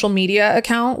having a social media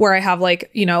account where I have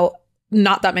like,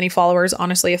 not that many followers,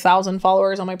 honestly, 1,000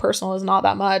 followers on my personal is not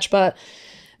that much, but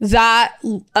that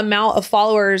amount of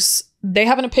followers, they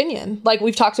have an opinion. Like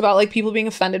we've talked about like people being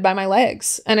offended by my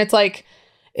legs. And it's like,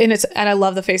 and I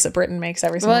love the face that Britton makes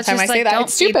every single time I say that.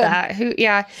 It's stupid.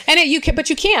 And but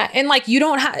you can't. And like, you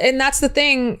don't have, and that's the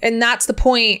thing. And that's the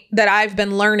point that I've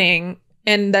been learning.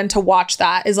 And then to watch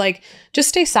that is like, just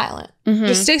stay silent.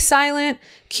 Just stay silent,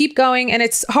 keep going. And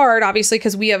it's hard, obviously,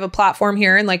 because we have a platform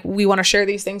here and like, we want to share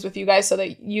these things with you guys so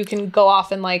that you can go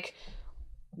off and like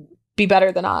be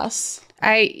better than us.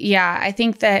 I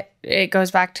think that it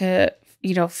goes back to,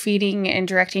 feeding and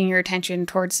directing your attention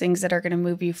towards things that are going to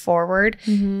move you forward.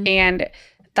 And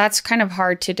that's kind of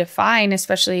hard to define,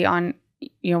 especially on,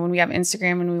 when we have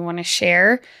Instagram and we want to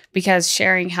share, because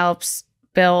sharing helps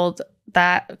build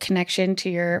that connection to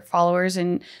your followers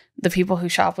and the people who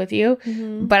shop with you.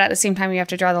 But at the same time, you have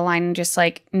to draw the line and just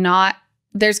like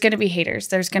there's going to be haters.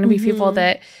 There's going to be people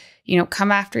that,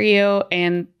 come after you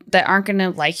and that aren't going to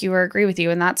like you or agree with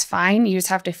you. And that's fine. You just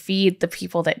have to feed the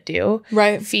people that do.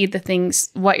 Right. Feed the things,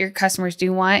 what your customers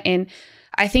do want. And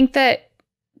I think that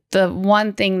the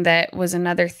one thing that was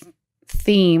another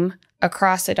theme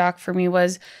across the doc for me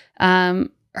was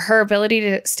her ability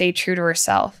to stay true to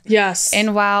herself. Yes.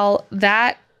 And while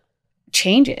that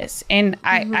changes, and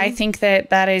I think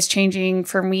that is changing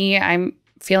for me, I'm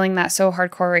feeling that so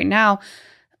hardcore right now.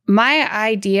 My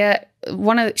idea,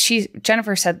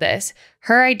 Jennifer said this,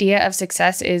 her idea of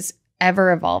success is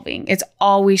ever evolving. It's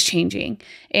always changing.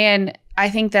 And I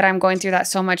think that I'm going through that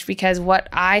so much because what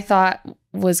I thought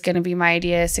was going to be my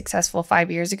idea successful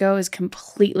 5 years ago is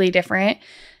completely different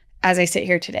as I sit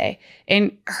here today.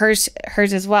 And hers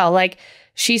as well. Like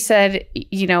she said,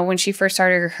 you know, when she first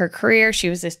started her career, she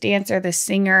was this dancer, this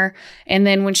singer. And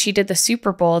then when she did the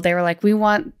Super Bowl, they were like, we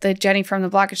want the Jenny from the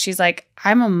block. And she's like,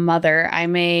 I'm a mother.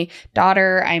 I'm a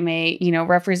daughter. I'm a, you know,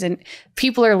 represent.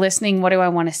 People are listening. What do I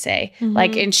want to say?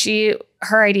 Like, and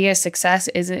her idea of success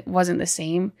wasn't the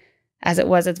same as it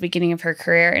was at the beginning of her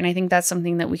career. And I think that's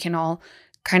something that we can all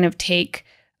kind of take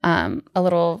a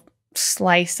little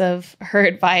slice of her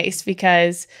advice,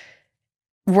 because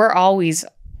we're always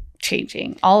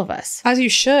changing, all of us. As you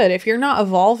should. If you're not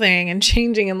evolving and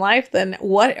changing in life, then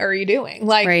what are you doing?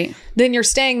 Like, then you're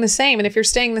staying the same. And if you're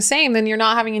staying the same, then you're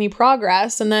not having any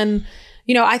progress. And then,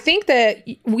 you know, I think that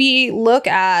we look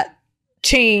at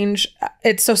change,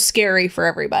 it's so scary for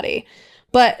everybody,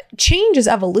 but change is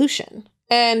evolution.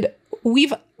 And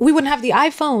we wouldn't have the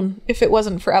iPhone if it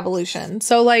wasn't for evolution.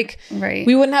 So like,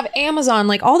 we wouldn't have Amazon,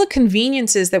 like all the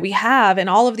conveniences that we have, and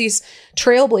all of these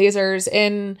trailblazers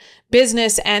in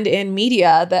business and in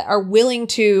media that are willing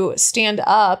to stand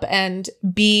up and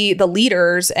be the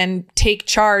leaders and take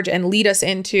charge and lead us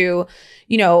into,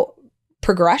 you know,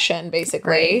 progression,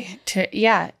 basically.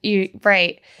 And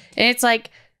it's like,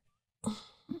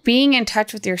 being in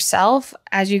touch with yourself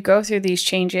as you go through these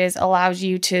changes allows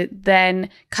you to then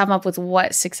come up with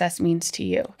what success means to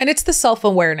you. And it's the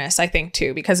self-awareness, I think,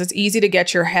 too, because it's easy to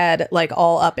get your head like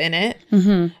all up in it.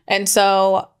 And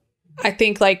so I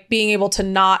think like being able to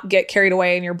not get carried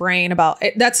away in your brain about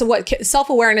it, that's what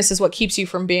self-awareness is, what keeps you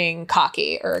from being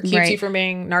cocky or keeps you from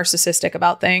being narcissistic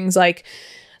about things. Like,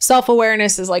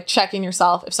 self-awareness is like checking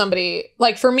yourself. If somebody,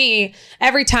 like for me,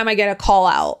 every time I get a call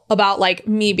out about like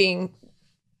me being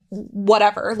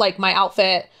whatever, like my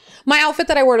outfit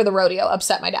that I wore to the rodeo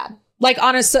upset my dad. Like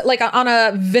on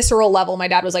a visceral level, my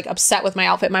dad was like upset with my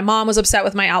outfit. My mom was upset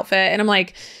with my outfit. And I'm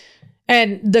like,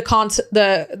 and the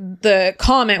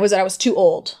comment was that I was too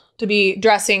old to be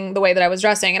dressing the way that I was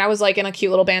dressing. And I was like in a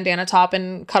cute little bandana top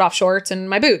and cut off shorts and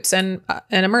my boots and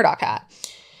a Murdock hat.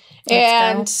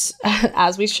 And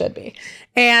as we should be.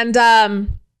 And,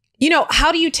 you know,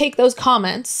 how do you take those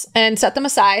comments and set them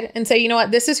aside and say, you know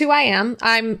what, this is who I am.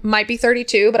 I might be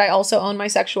 32, but I also own my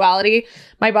sexuality.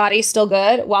 My body's still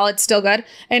good while it's still good.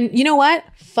 And you know what?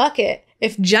 Fuck it.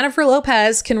 If Jennifer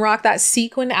Lopez can rock that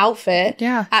sequin outfit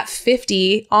at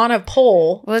 50 on a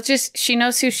pole. Well, it's just, she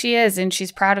knows who she is and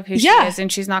she's proud of who she is,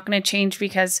 and she's not going to change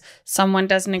because someone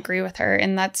doesn't agree with her.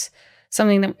 And that's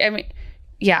something that,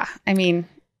 I mean,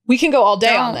 we can go all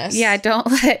day on this. Yeah, don't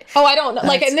let... Oh, I don't...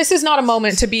 Like, and this is not a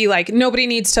moment to be like, nobody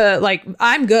needs to, like,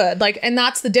 I'm good. Like, and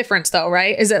that's the difference, though,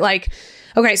 right? Is it like...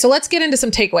 Okay, so let's get into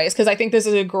some takeaways, because I think this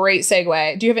is a great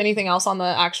segue. Do you have anything else on the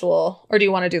actual... Or do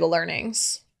you want to do the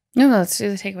learnings? No, let's do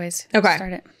the takeaways. Okay.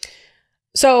 Start it.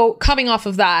 So, coming off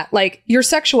of that, like, your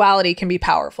sexuality can be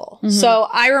powerful. So,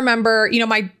 I remember, you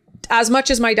know, as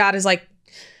much as my dad is like,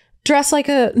 dress like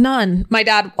a nun, my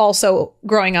dad also,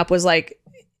 growing up, was like,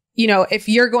 you know, if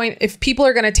people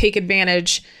are going to take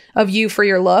advantage of you for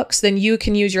your looks, then you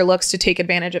can use your looks to take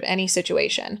advantage of any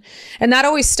situation. And that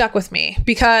always stuck with me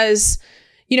because,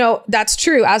 you know, that's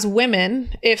true. As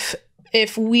women, if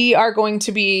we are going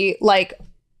to be like,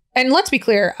 and let's be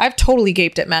clear, I've totally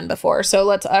gaped at men before.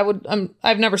 So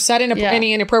I've never said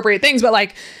any inappropriate things, but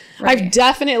like, I've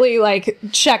definitely like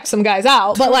checked some guys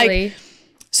out, but like,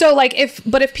 so like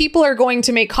if people are going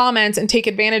to make comments and take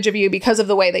advantage of you because of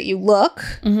the way that you look,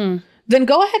 then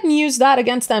go ahead and use that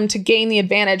against them to gain the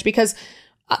advantage, because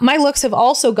my looks have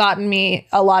also gotten me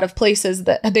a lot of places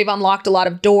that they've unlocked a lot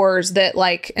of doors that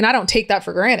like, and I don't take that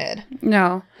for granted.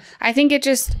 No, I think it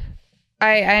just,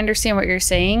 I understand what you're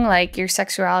saying. Like, your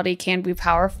sexuality can be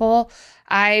powerful.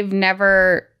 I've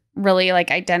never really like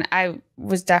I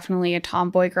was definitely a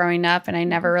tomboy growing up, and I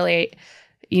never really,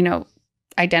 you know,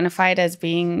 identified as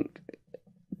being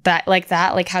like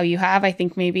how you have. I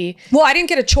think maybe, well, I didn't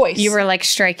get a choice. You were like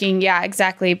striking. Yeah,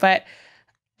 exactly. But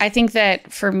I think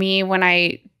that for me, when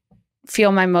I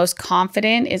feel my most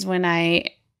confident is when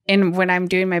I'm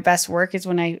doing my best work is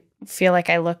when I feel like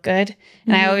I look good.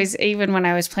 And I always, even when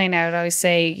I was playing, I would always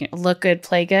say, you know, look good,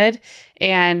 play good.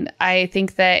 And I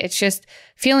think that it's just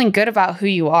feeling good about who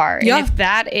you are. Yeah. And if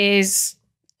that is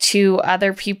to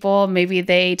other people, maybe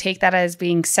they take that as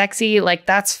being sexy, like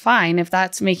that's fine. If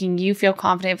that's making you feel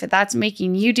confident, if that's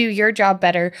making you do your job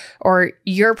better or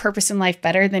your purpose in life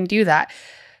better, then do that.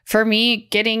 For me,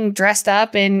 getting dressed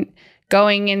up and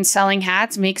going and selling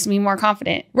hats makes me more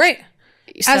confident. Right.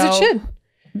 As it should.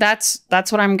 That's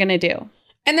what I'm going to do.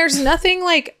 And there's nothing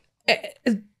like,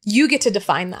 You get to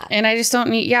define that. And I just don't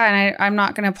need, and I'm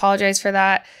not going to apologize for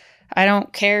that. I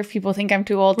don't care if people think I'm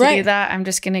too old to do that. I'm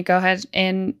just going to go ahead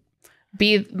and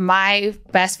be my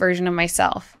best version of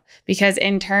myself, because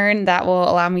in turn, that will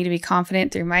allow me to be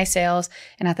confident through my sales.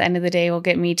 And at the end of the day, will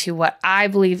get me to what I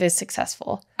believe is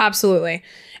successful. Absolutely.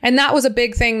 And that was a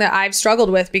big thing that I've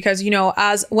struggled with because,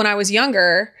 as when I was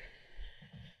younger,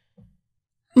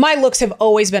 my looks have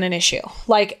always been an issue.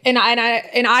 And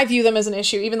I view them as an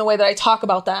issue. Even the way that I talk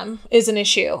about them is an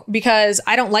issue because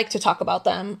I don't like to talk about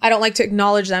them. I don't like to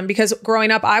acknowledge them because growing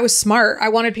up, I was smart. I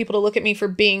wanted people to look at me for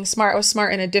being smart. I was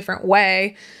smart in a different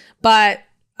way, but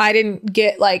I didn't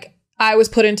get I was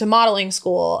put into modeling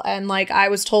school and I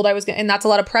was told I was going to, and that's a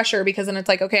lot of pressure because then it's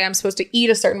okay, I'm supposed to eat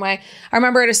a certain way. I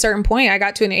remember at a certain point, I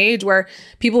got to an age where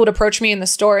people would approach me in the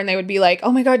store and they would be like,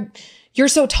 oh my God, you're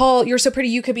so tall. You're so pretty.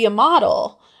 You could be a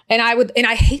model. And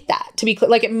I hate that, to be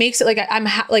clear. It makes it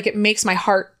it makes my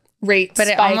heart rate But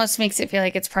spike. it almost makes it feel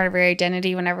like it's part of your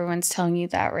identity when everyone's telling you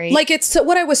that, right? It's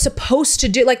what I was supposed to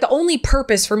do. The only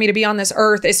purpose for me to be on this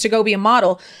earth is to go be a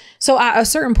model. So at a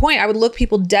certain point, I would look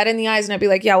people dead in the eyes and I'd be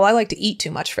like, yeah, well, I like to eat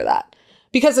too much for that.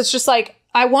 Because it's just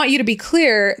I want you to be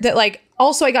clear that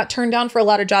also I got turned down for a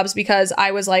lot of jobs because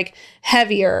I was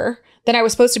heavier than I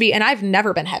was supposed to be. And I've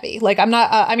never been heavy. I'm not,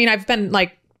 I've been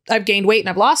I've gained weight and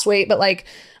I've lost weight, but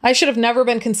I should have never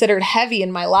been considered heavy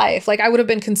in my life. I would have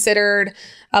been considered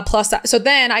a plus size. So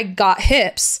then I got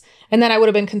hips and then I would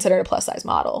have been considered a plus size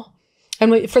model.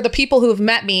 And for the people who have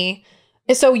met me,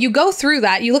 so you go through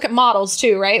that, you look at models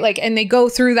too, right? And they go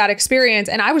through that experience.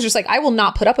 And I was just I will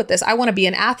not put up with this. I want to be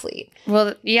an athlete.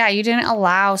 Well, yeah, you didn't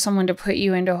allow someone to put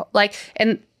you into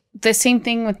and the same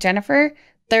thing with Jennifer.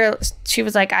 She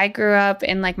was I grew up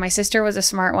and my sister was a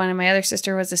smart one and my other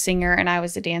sister was a singer and I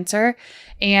was a dancer.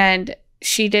 And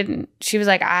she was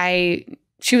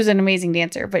she was an amazing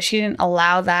dancer, but she didn't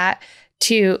allow that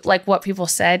to what people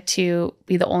said to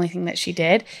be the only thing that she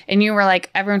did. And you were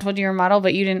everyone told you you're a model,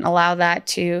 but you didn't allow that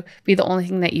to be the only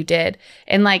thing that you did.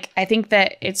 And I think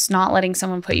that it's not letting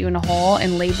someone put you in a hole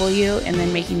and label you and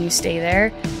then making you stay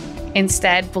there.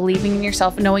 Instead, believing in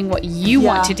yourself, knowing what you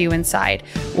want to do inside.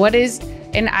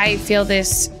 And I feel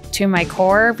this to my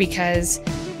core because,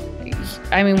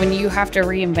 when you have to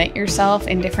reinvent yourself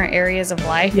in different areas of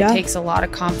life, it takes a lot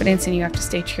of confidence and you have to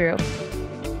stay true.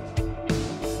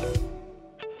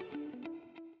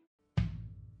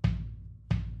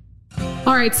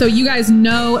 All right, so you guys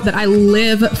know that I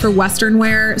live for Western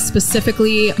wear,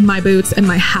 specifically my boots and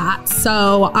my hat.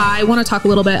 So I want to talk a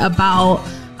little bit about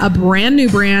a brand new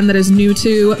brand that is new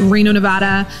to Reno,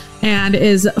 Nevada, and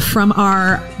is from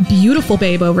our beautiful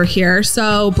babe over here.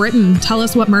 So Britton, tell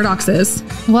us what Murdock's is.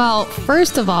 Well,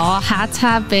 first of all, hats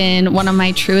have been one of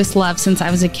my truest loves since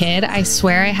I was a kid. I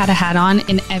swear I had a hat on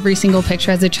in every single picture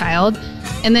as a child.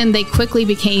 And then they quickly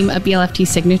became a BLFT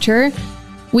signature.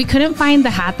 We couldn't find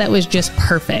the hat that was just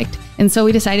perfect. And so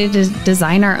we decided to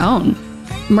design our own.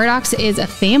 Murdock's is a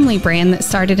family brand that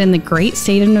started in the great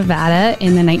state of Nevada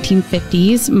in the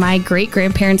 1950s. My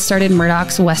great-grandparents started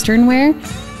Murdock's Western wear.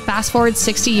 Fast forward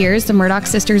 60 years, the Murdock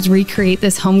sisters recreate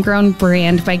this homegrown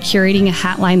brand by curating a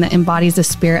hat line that embodies the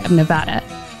spirit of Nevada.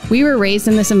 We were raised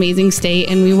in this amazing state,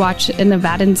 and we watched a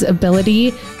Nevadan's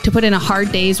ability to put in a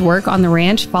hard day's work on the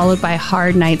ranch, followed by a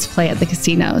hard night's play at the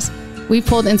casinos. We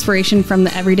pulled inspiration from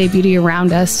the everyday beauty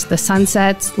around us, the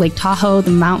sunsets, Lake Tahoe,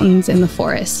 the mountains, and the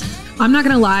forest. I'm not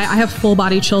going to lie, I have full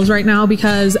body chills right now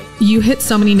because you hit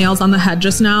so many nails on the head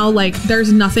just now.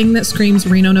 There's nothing that screams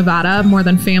Reno, Nevada more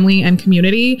than family and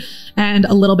community and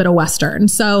a little bit of Western.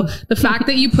 So the fact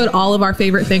that you put all of our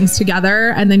favorite things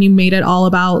together and then you made it all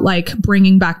about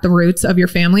bringing back the roots of your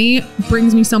family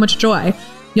brings me so much joy.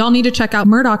 Y'all need to check out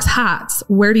Murdock's hats.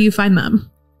 Where do you find them?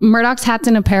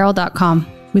 Murdock'sHatsAndApparel.com.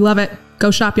 We love it.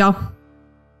 Go shop, y'all.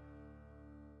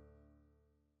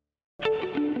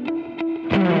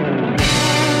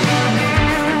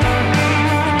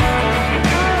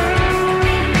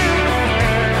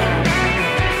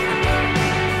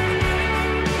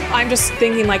 I'm just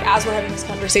thinking as we're having this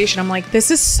conversation, I'm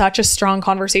this is such a strong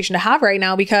conversation to have right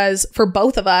now because for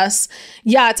both of us,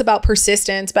 it's about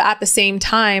persistence, but at the same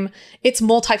time, it's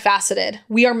multifaceted.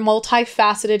 We are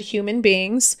multifaceted human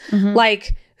beings,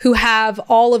 who have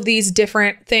all of these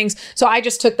different things. So I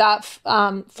just took that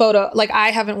photo.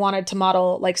 I haven't wanted to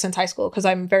model since high school because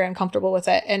I'm very uncomfortable with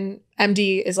it. And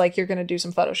MD is you're going to do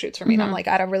some photo shoots for me. And I'm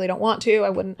I really don't want to. I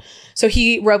wouldn't. So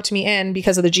he roped me in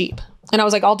because of the Jeep. And I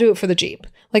was I'll do it for the Jeep.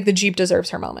 The Jeep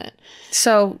deserves her moment.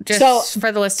 So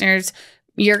for the listeners,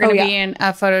 you're going to be in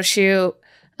a photo shoot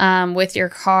with your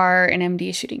car and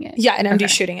MD shooting it. Yeah, and MD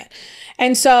shooting it.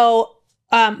 And so,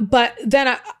 but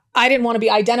then I didn't want to be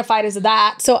identified as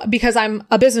that. So because I'm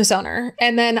a business owner,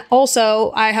 and then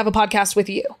also I have a podcast with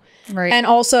you. Right. And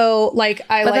also like,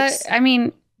 I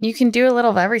mean, you can do a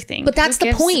little of everything. But that's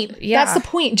the point. Yeah. That's the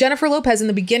point. Jennifer Lopez in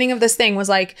the beginning of this thing was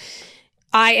like,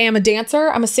 I am a dancer,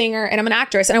 I'm a singer, and I'm an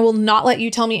actress, and I will not let you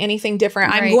tell me anything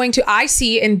different. Right. I'm going to, I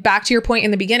see, and back to your point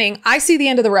in the beginning, I see the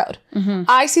end of the road.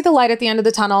 I see the light at the end of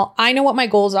the tunnel. I know what my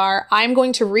goals are. I'm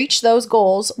going to reach those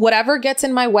goals. Whatever gets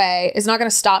in my way is not going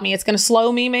to stop me. It's going to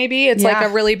slow me, maybe. It's like a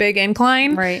really big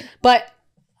incline. Right. But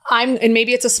and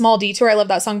maybe it's a small detour. I love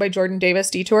that song by Jordan Davis,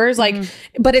 Detours. Like,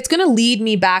 but it's going to lead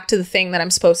me back to the thing that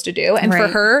I'm supposed to do. And for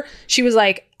her, she was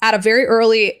like, at a very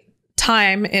early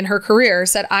time in her career,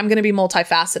 said, I'm going to be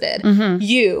multifaceted.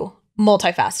 You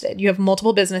multifaceted. You have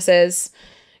multiple businesses.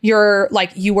 You're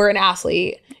like, you were an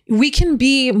athlete. We can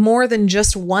be more than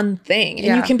just one thing,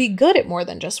 and you can be good at more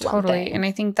than just one thing. And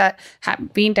I think that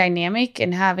being dynamic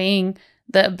and having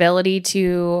the ability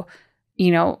to,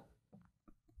 you know,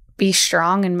 be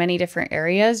strong in many different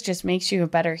areas just makes you a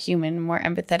better human, more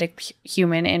empathetic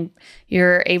human, and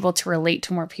you're able to relate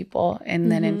to more people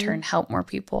and then in turn help more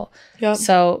people.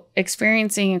 So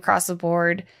experiencing across the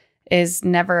board is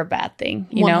never a bad thing,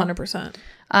 you 100%.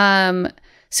 know?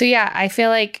 So yeah, I feel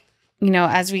like, you know,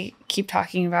 as we keep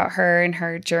talking about her and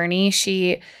her journey,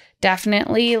 she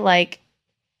definitely, like,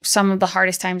 some of the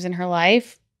hardest times in her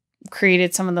life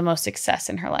created some of the most success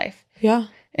in her life. Yeah.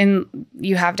 And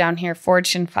you have down here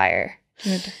Forged in Fire.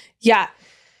 Yeah.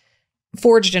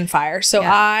 Forged in Fire. So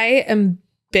I am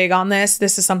big on this.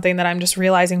 This is something that I'm just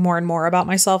realizing more and more about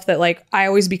myself, that like I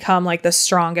always become like the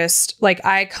strongest. Like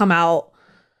I come out,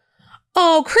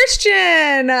 oh,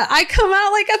 Christian, I come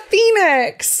out like a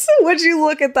phoenix. Would you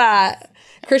look at that?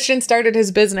 Christian started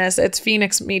his business. It's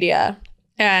Phoenix Media.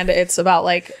 And it's about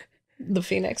like the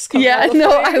phoenix. I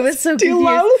was so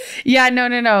confused. Yeah,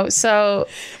 no. So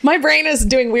my brain is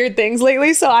doing weird things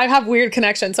lately, so I have weird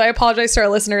connections. So I apologize to our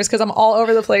listeners because I'm all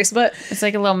over the place, but it's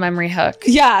like a little memory hook.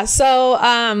 Yeah. So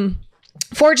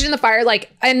Forged in the Fire, like,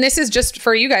 and this is just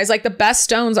for you guys, like the best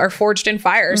stones are forged in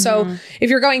fire. So if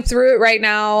you're going through it right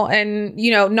now and,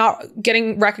 you know, not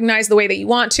getting recognized the way that you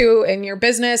want to in your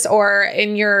business or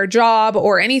in your job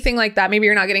or anything like that, maybe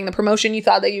you're not getting the promotion you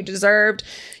thought that you deserved,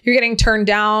 you're getting turned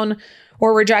down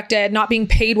or rejected, not being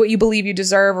paid what you believe you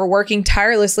deserve, or working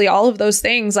tirelessly, all of those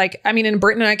things. Like, I mean, and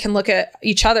Brit and I can look at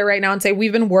each other right now and say,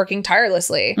 we've been working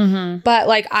tirelessly. But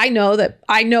like, I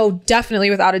know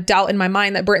definitely without a doubt in my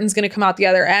mind that Britton's going to come out the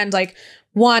other end. Like,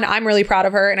 one, I'm really proud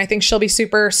of her. And I think she'll be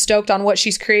super stoked on what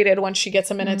she's created once she gets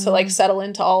a minute to like settle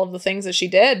into all of the things that she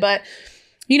did. But,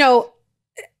 you know,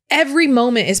 every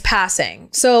moment is passing.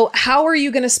 So how are you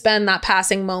going to spend that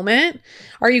passing moment?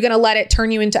 Are you going to let it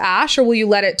turn you into ash, or will you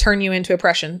let it turn you into a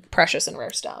precious and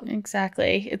rare stone?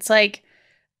 Exactly. It's like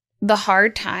the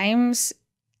hard times,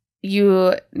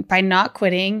 you, by not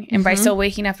quitting and by still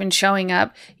waking up and showing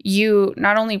up, you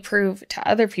not only prove to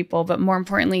other people, but more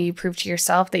importantly, you prove to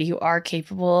yourself that you are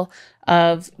capable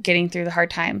of getting through the hard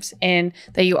times, and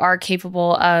that you are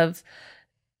capable of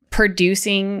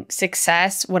producing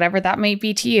success, whatever that might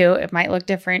be to you. It might look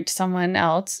different to someone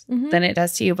else than it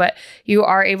does to you, but you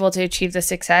are able to achieve the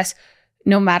success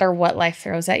no matter what life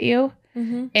throws at you.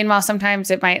 And while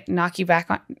sometimes it might knock you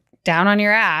down on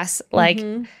your ass, like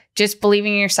just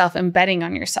believing in yourself and betting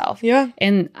on yourself. Yeah.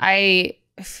 And I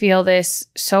feel this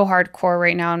so hardcore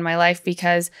right now in my life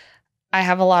because I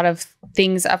have a lot of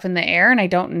things up in the air and I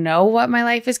don't know what my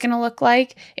life is going to look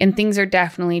like. And things are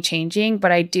definitely changing,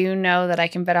 but I do know that I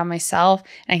can bet on myself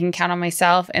and I can count on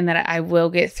myself, and that I will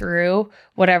get through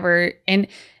whatever. And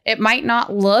it might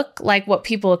not look like what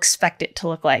people expect it to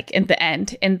look like at the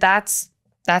end. And that's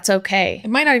okay. It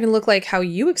might not even look like how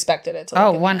you expected it to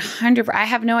look. 100%. I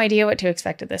have no idea what to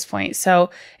expect at this point. So,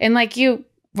 and like we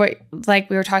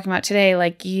were talking about today,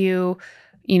 like you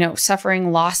know,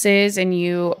 suffering losses and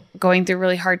you going through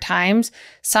really hard times,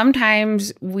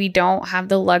 sometimes we don't have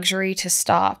the luxury to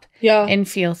stop and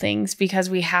feel things, because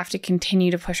we have to continue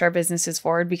to push our businesses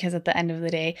forward, because at the end of the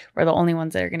day, we're the only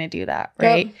ones that are going to do that.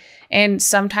 Right. Yep. And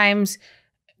sometimes,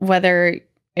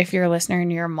 if you're a listener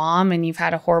and you're a mom and you've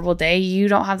had a horrible day, you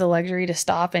don't have the luxury to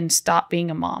stop being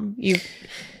a mom.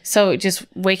 So just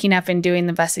waking up and doing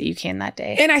the best that you can that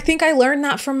day. And I think I learned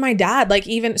that from my dad. Like,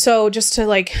 even so, just to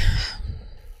like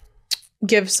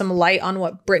give some light on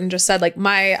what Britton just said, like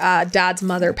my dad's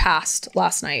mother passed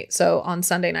last night, so on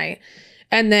Sunday night,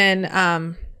 and then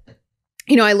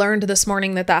you know, I learned this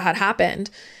morning that had happened,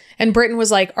 and Britton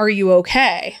was like, are you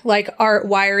okay? Like,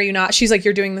 why are you not? She's like,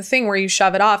 you're doing the thing where you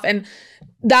shove it off. And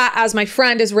that, as my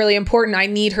friend, is really important. I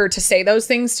need her to say those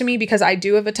things to me because I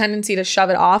do have a tendency to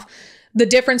shove it off. the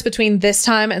difference between this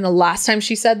time and the last time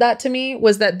she said that to me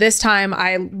was that this time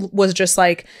I was just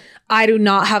like, I do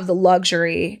not have the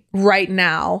luxury right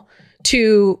now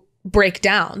to break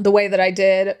down the way that I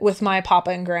did with my papa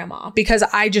and grandma, because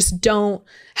I just don't,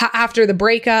 after the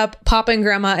breakup, papa and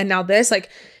grandma, and now this, like,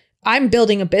 I'm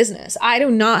building a business. I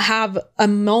do not have a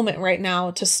moment right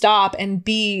now to stop and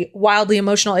be wildly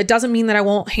emotional. It doesn't mean that I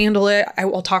won't handle it. I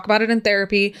will talk about it in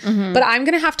therapy, but I'm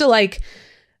going to have to like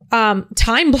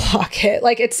time block it.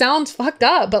 Like, it sounds fucked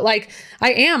up, but like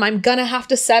I'm going to have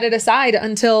to set it aside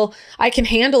until I can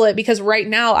handle it, because right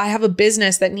now I have a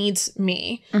business that needs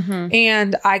me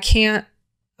and I can't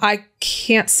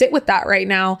sit with that right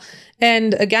now.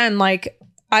 And again, like,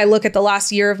 I look at the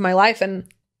last year of my life and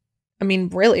I mean,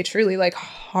 really, truly, like,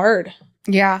 hard.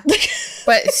 Yeah.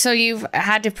 But so you've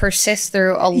had to persist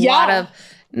through a lot of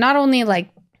not only like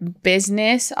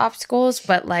business obstacles,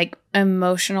 but like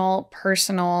emotional,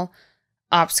 personal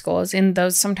obstacles. And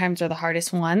those sometimes are the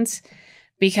hardest ones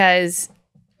because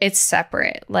it's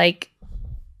separate. Like,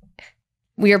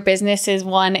 your business is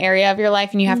one area of your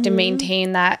life and you have to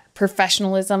maintain that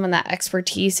professionalism and that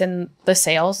expertise in the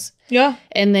sales. Yeah.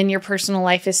 And then your personal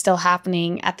life is still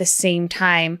happening at the same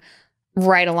time,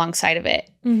 right alongside of it.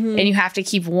 And you have to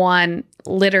keep one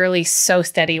literally so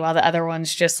steady while the other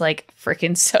one's just like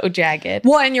freaking so jagged.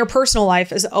 Well, and your personal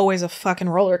life is always a fucking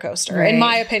roller coaster, in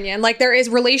my opinion. Like,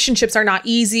 relationships are not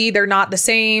easy. They're not the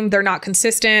same. They're not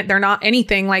consistent. They're not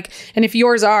anything. Like, and if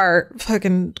yours are,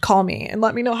 fucking call me and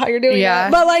let me know how you're doing.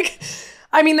 Yeah. But like,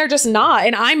 I mean, they're just not.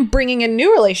 And I'm bringing in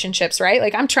new relationships, right?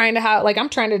 Like, I'm trying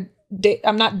to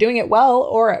I'm not doing it well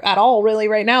or at all really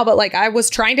right now, but like, I was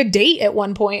trying to date at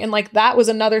one point, and like, that was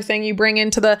another thing you bring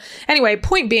into anyway,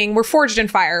 point being, we're forged in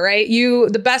fire, right?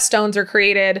 The best stones are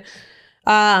created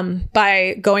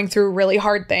by going through really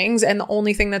hard things. And the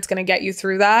only thing that's going to get you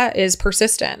through that is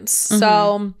persistence.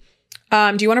 So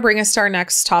do you want to bring us to our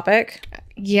next topic?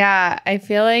 Yeah, I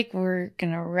feel like we're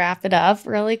going to wrap it up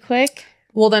really quick.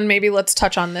 Well, then maybe let's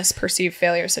touch on this perceived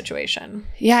failure situation.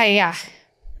 Yeah.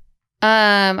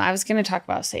 I was going to talk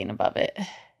about staying above it.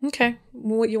 Okay.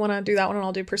 Well, you want to do that one and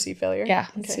I'll do perceived failure? Yeah,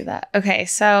 let's do that. Okay.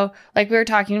 So like we were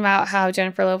talking about how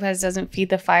Jennifer Lopez doesn't feed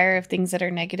the fire of things that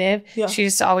are negative. Yeah. She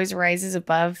just always rises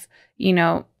above,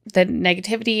 the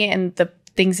negativity and the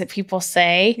things that people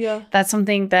say. Yeah. That's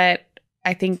something that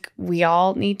I think we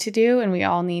all need to do. And we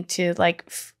all need to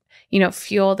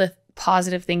fuel the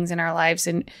positive things in our lives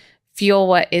and fuel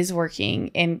what is working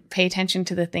and pay attention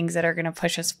to the things that are going to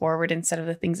push us forward instead of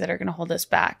the things that are going to hold us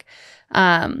back.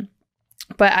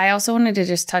 But I also wanted to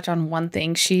just touch on one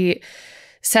thing. She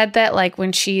said that like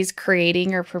when she's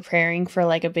creating or preparing for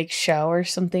like a big show or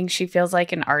something, she feels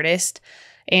like an artist.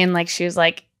 And like, she was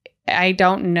like, I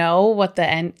don't know what the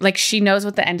end, like she knows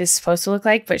what the end is supposed to look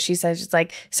like, but she says it's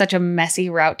like such a messy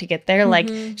route to get there. Like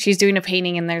she's doing a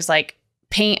painting and there's like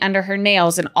paint under her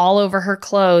nails and all over her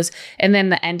clothes, and then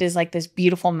the end is like this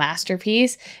beautiful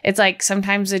masterpiece. It's like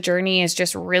sometimes the journey is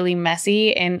just really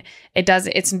messy and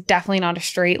it's definitely not a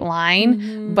straight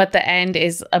line, but the end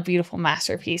is a beautiful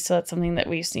masterpiece. So that's something that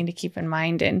we just need to keep in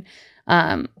mind, and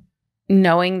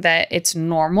knowing that it's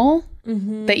normal,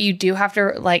 that you do have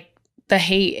to, like, the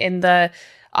hate and the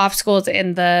obstacles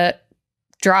and the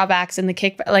drawbacks and the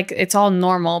kickback, like, it's all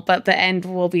normal, but the end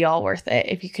will be all worth it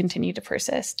if you continue to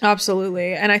persist.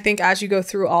 Absolutely. And I think as you go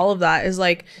through all of that is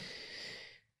like,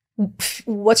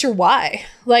 what's your why?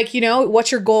 Like,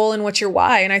 what's your goal and what's your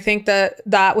why? And I think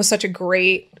that was such a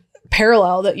great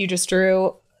parallel that you just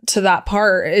drew to that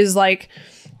part, is like,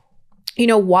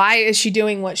 why is she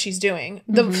doing what she's doing?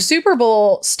 The Super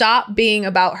Bowl stopped being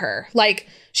about her. Like,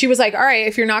 she was like, all right,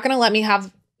 if you're not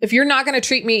going to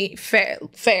treat me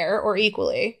fair or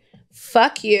equally,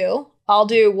 fuck you. I'll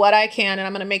do what I can and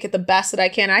I'm going to make it the best that I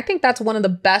can. And I think that's one of the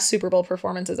best Super Bowl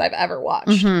performances I've ever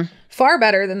watched. Far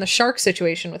better than the Shark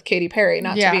situation with Katy Perry.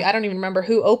 I don't even remember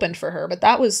who opened for her, but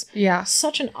that was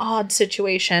such an odd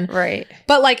situation. Right.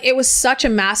 But like, it was such a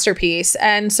masterpiece.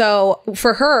 And so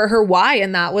for her why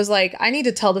in that was like, I need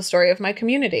to tell the story of my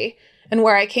community and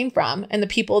where I came from and the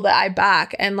people that I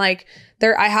back. And like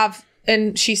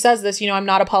and she says this, I'm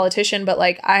not a politician, but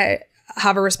like I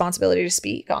have a responsibility to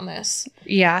speak on this.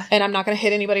 Yeah. And I'm not going to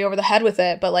hit anybody over the head with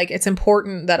it, but like, it's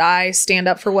important that I stand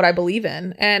up for what I believe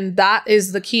in. And that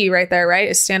is the key right there, right?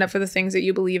 Is stand up for the things that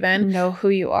you believe in. Know who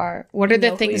you are. What are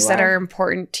the things that are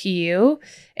important to you?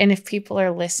 And if people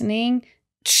are listening,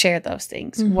 share those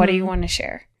things. What do you want to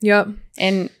share? Yep.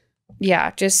 And yeah,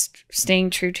 just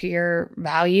staying true to your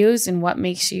values and what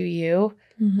makes you you.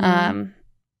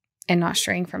 And not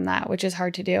straying from that, which is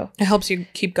hard to do. It helps you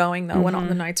keep going though when all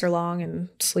the nights are long and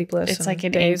sleepless. It's and like a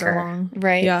days anchor, are long.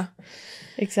 Right. Yeah.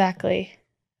 Exactly.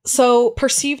 So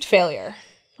perceived failure.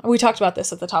 We talked about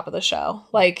this at the top of the show.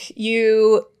 Like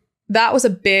that was a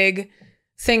big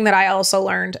thing that I also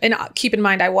learned. And keep in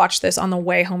mind, I watched this on the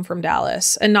way home from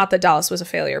Dallas, and not that Dallas was a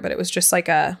failure, but it was just like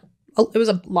it was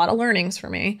a lot of learnings for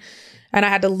me. And I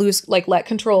had to let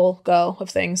control go of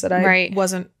things that I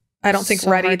I don't think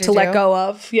ready to let go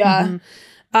of. Yeah.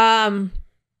 Mm-hmm.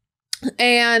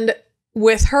 And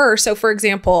with her, so for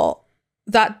example,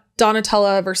 that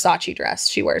Donatella Versace dress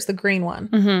she wears, the green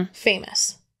one,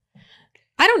 famous.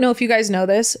 I don't know if you guys know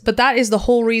this, but that is the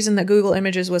whole reason that Google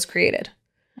Images was created.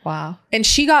 Wow. And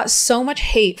she got so much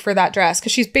hate for that dress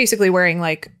because she's basically wearing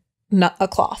like a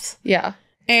cloth. Yeah.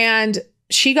 And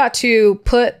she got to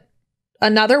put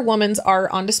another woman's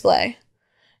art on display.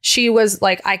 She was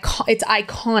like, it's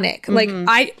iconic. Mm-hmm.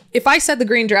 Like if I said the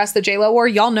green dress that J-Lo wore,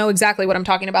 y'all know exactly what I'm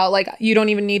talking about. Like you don't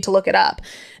even need to look it up.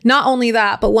 Not only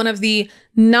that, but one of the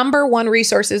number one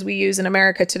resources we use in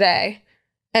America today,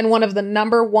 and one of the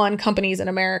number one companies in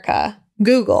America,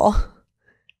 Google,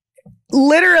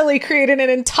 literally created an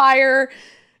entire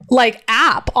like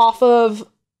app off of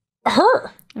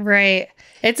her. Right.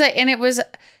 And it was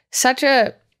such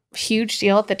a huge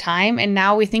deal at the time, and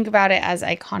now we think about it as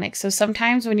iconic. So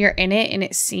sometimes when you're in it and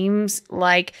it seems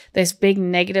like this big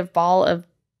negative ball of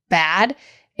bad,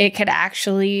 it could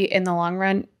actually in the long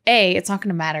run, it's not going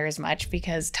to matter as much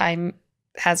because time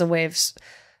has a way of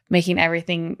making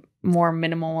everything more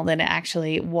minimal than it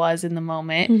actually was in the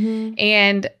moment. Mm-hmm.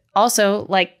 And also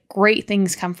like great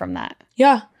things come from that.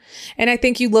 Yeah. And I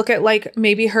think you look at like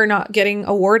maybe her not getting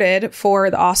awarded for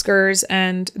the Oscars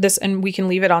and we can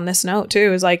leave it on this note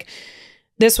too, is like,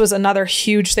 this was another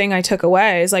huge thing I took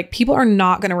away is like, people are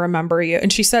not going to remember you.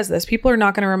 And she says this, people are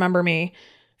not going to remember me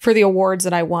for the awards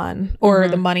that I won or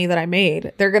the money that I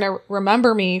made. They're going to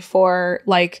remember me for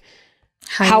like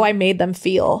how I made them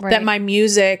feel, that my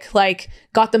music like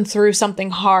got them through something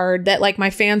hard, that like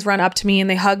my fans run up to me and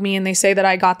they hug me and they say that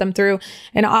I got them through.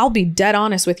 And I'll be dead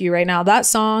honest with you right now. That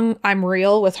song, I'm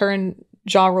Real, with her and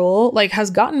Ja Rule, like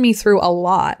has gotten me through a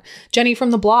lot. Jenny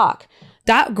from the Block,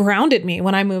 that grounded me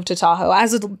when I moved to Tahoe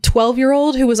as a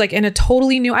 12-year-old who was like in a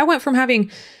totally new, I went from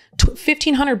having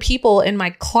 1,500 people in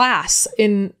my class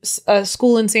in a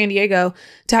school in San Diego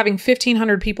to having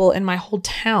 1,500 people in my whole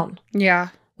town. Yeah.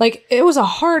 Like it was a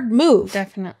hard move.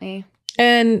 Definitely.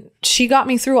 And she got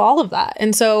me through all of that.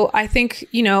 And so I think,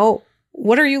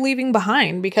 what are you leaving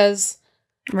behind? Because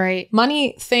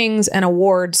money, things, and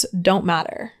awards don't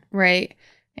matter. Right.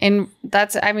 And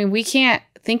we can't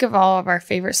think of all of our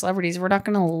favorite celebrities. We're not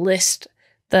going to list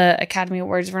the Academy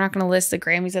Awards. We're not going to list the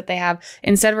Grammys that they have.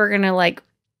 Instead, we're going to like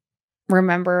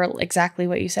remember exactly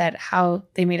what you said, how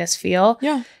they made us feel.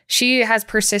 Yeah. She has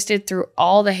persisted through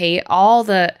all the hate, all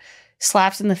the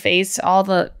slaps in the face, all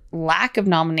the lack of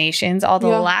nominations, all the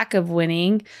lack of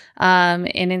winning. And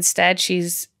instead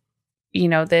she's,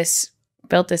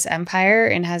 built this empire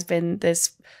and has been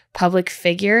this public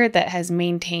figure that has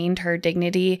maintained her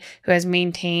dignity, who has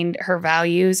maintained her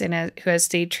values, and who has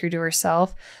stayed true to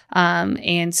herself.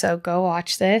 And so go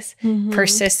watch this,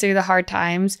 persist through the hard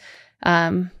times,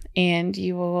 and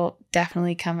you will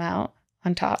definitely come out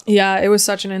on top. Yeah, it was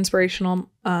such an inspirational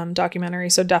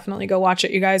documentary. So definitely go watch it,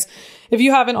 you guys. If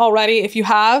you haven't already, if you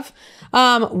have,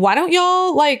 why don't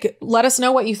y'all let us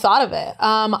know what you thought of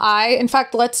it? In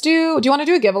fact, do you want to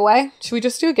do a giveaway? Should we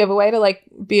just do a giveaway to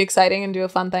be exciting and do a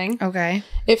fun thing? Okay.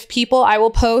 I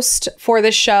will post for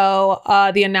this show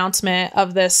the announcement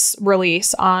of this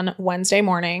release on Wednesday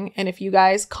morning. And if you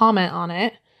guys comment on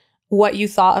it, what you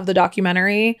thought of the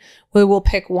documentary, we will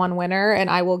pick one winner and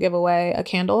I will give away a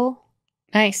candle.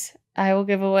 Nice. I will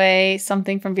give away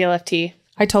something from BLFT.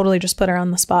 I totally just put her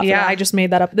on the spot. Yeah. I just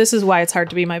made that up. This is why it's hard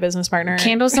to be my business partner.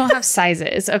 Candles don't have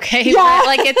sizes, okay? Yeah.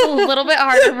 It's a little bit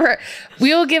harder.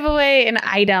 We will give away an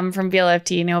item from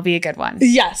BLFT and it'll be a good one.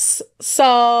 Yes.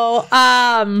 So,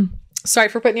 sorry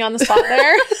for putting you on the spot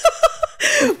there.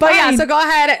 But yeah, so go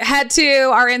ahead, head to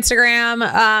our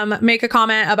Instagram, make a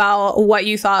comment about what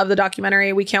you thought of the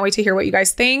documentary. We can't wait to hear what you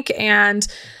guys think. And,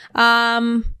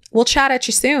 we'll chat at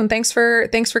you soon. Thanks for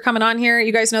coming on here.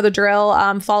 You guys know the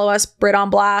drill. Follow us, Brit on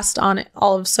Blast, on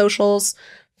all of socials.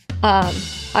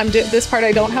 This part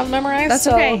I don't have memorized. That's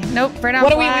okay. Nope. Brit on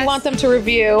Blast. We want them to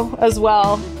review as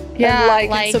well. Yeah,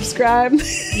 and and subscribe.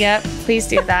 Yep. Please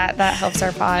do that. That helps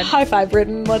our pod. High five,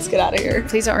 Britton. Let's get out of here.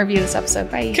 Please don't review this episode.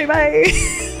 Bye. Okay,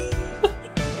 bye.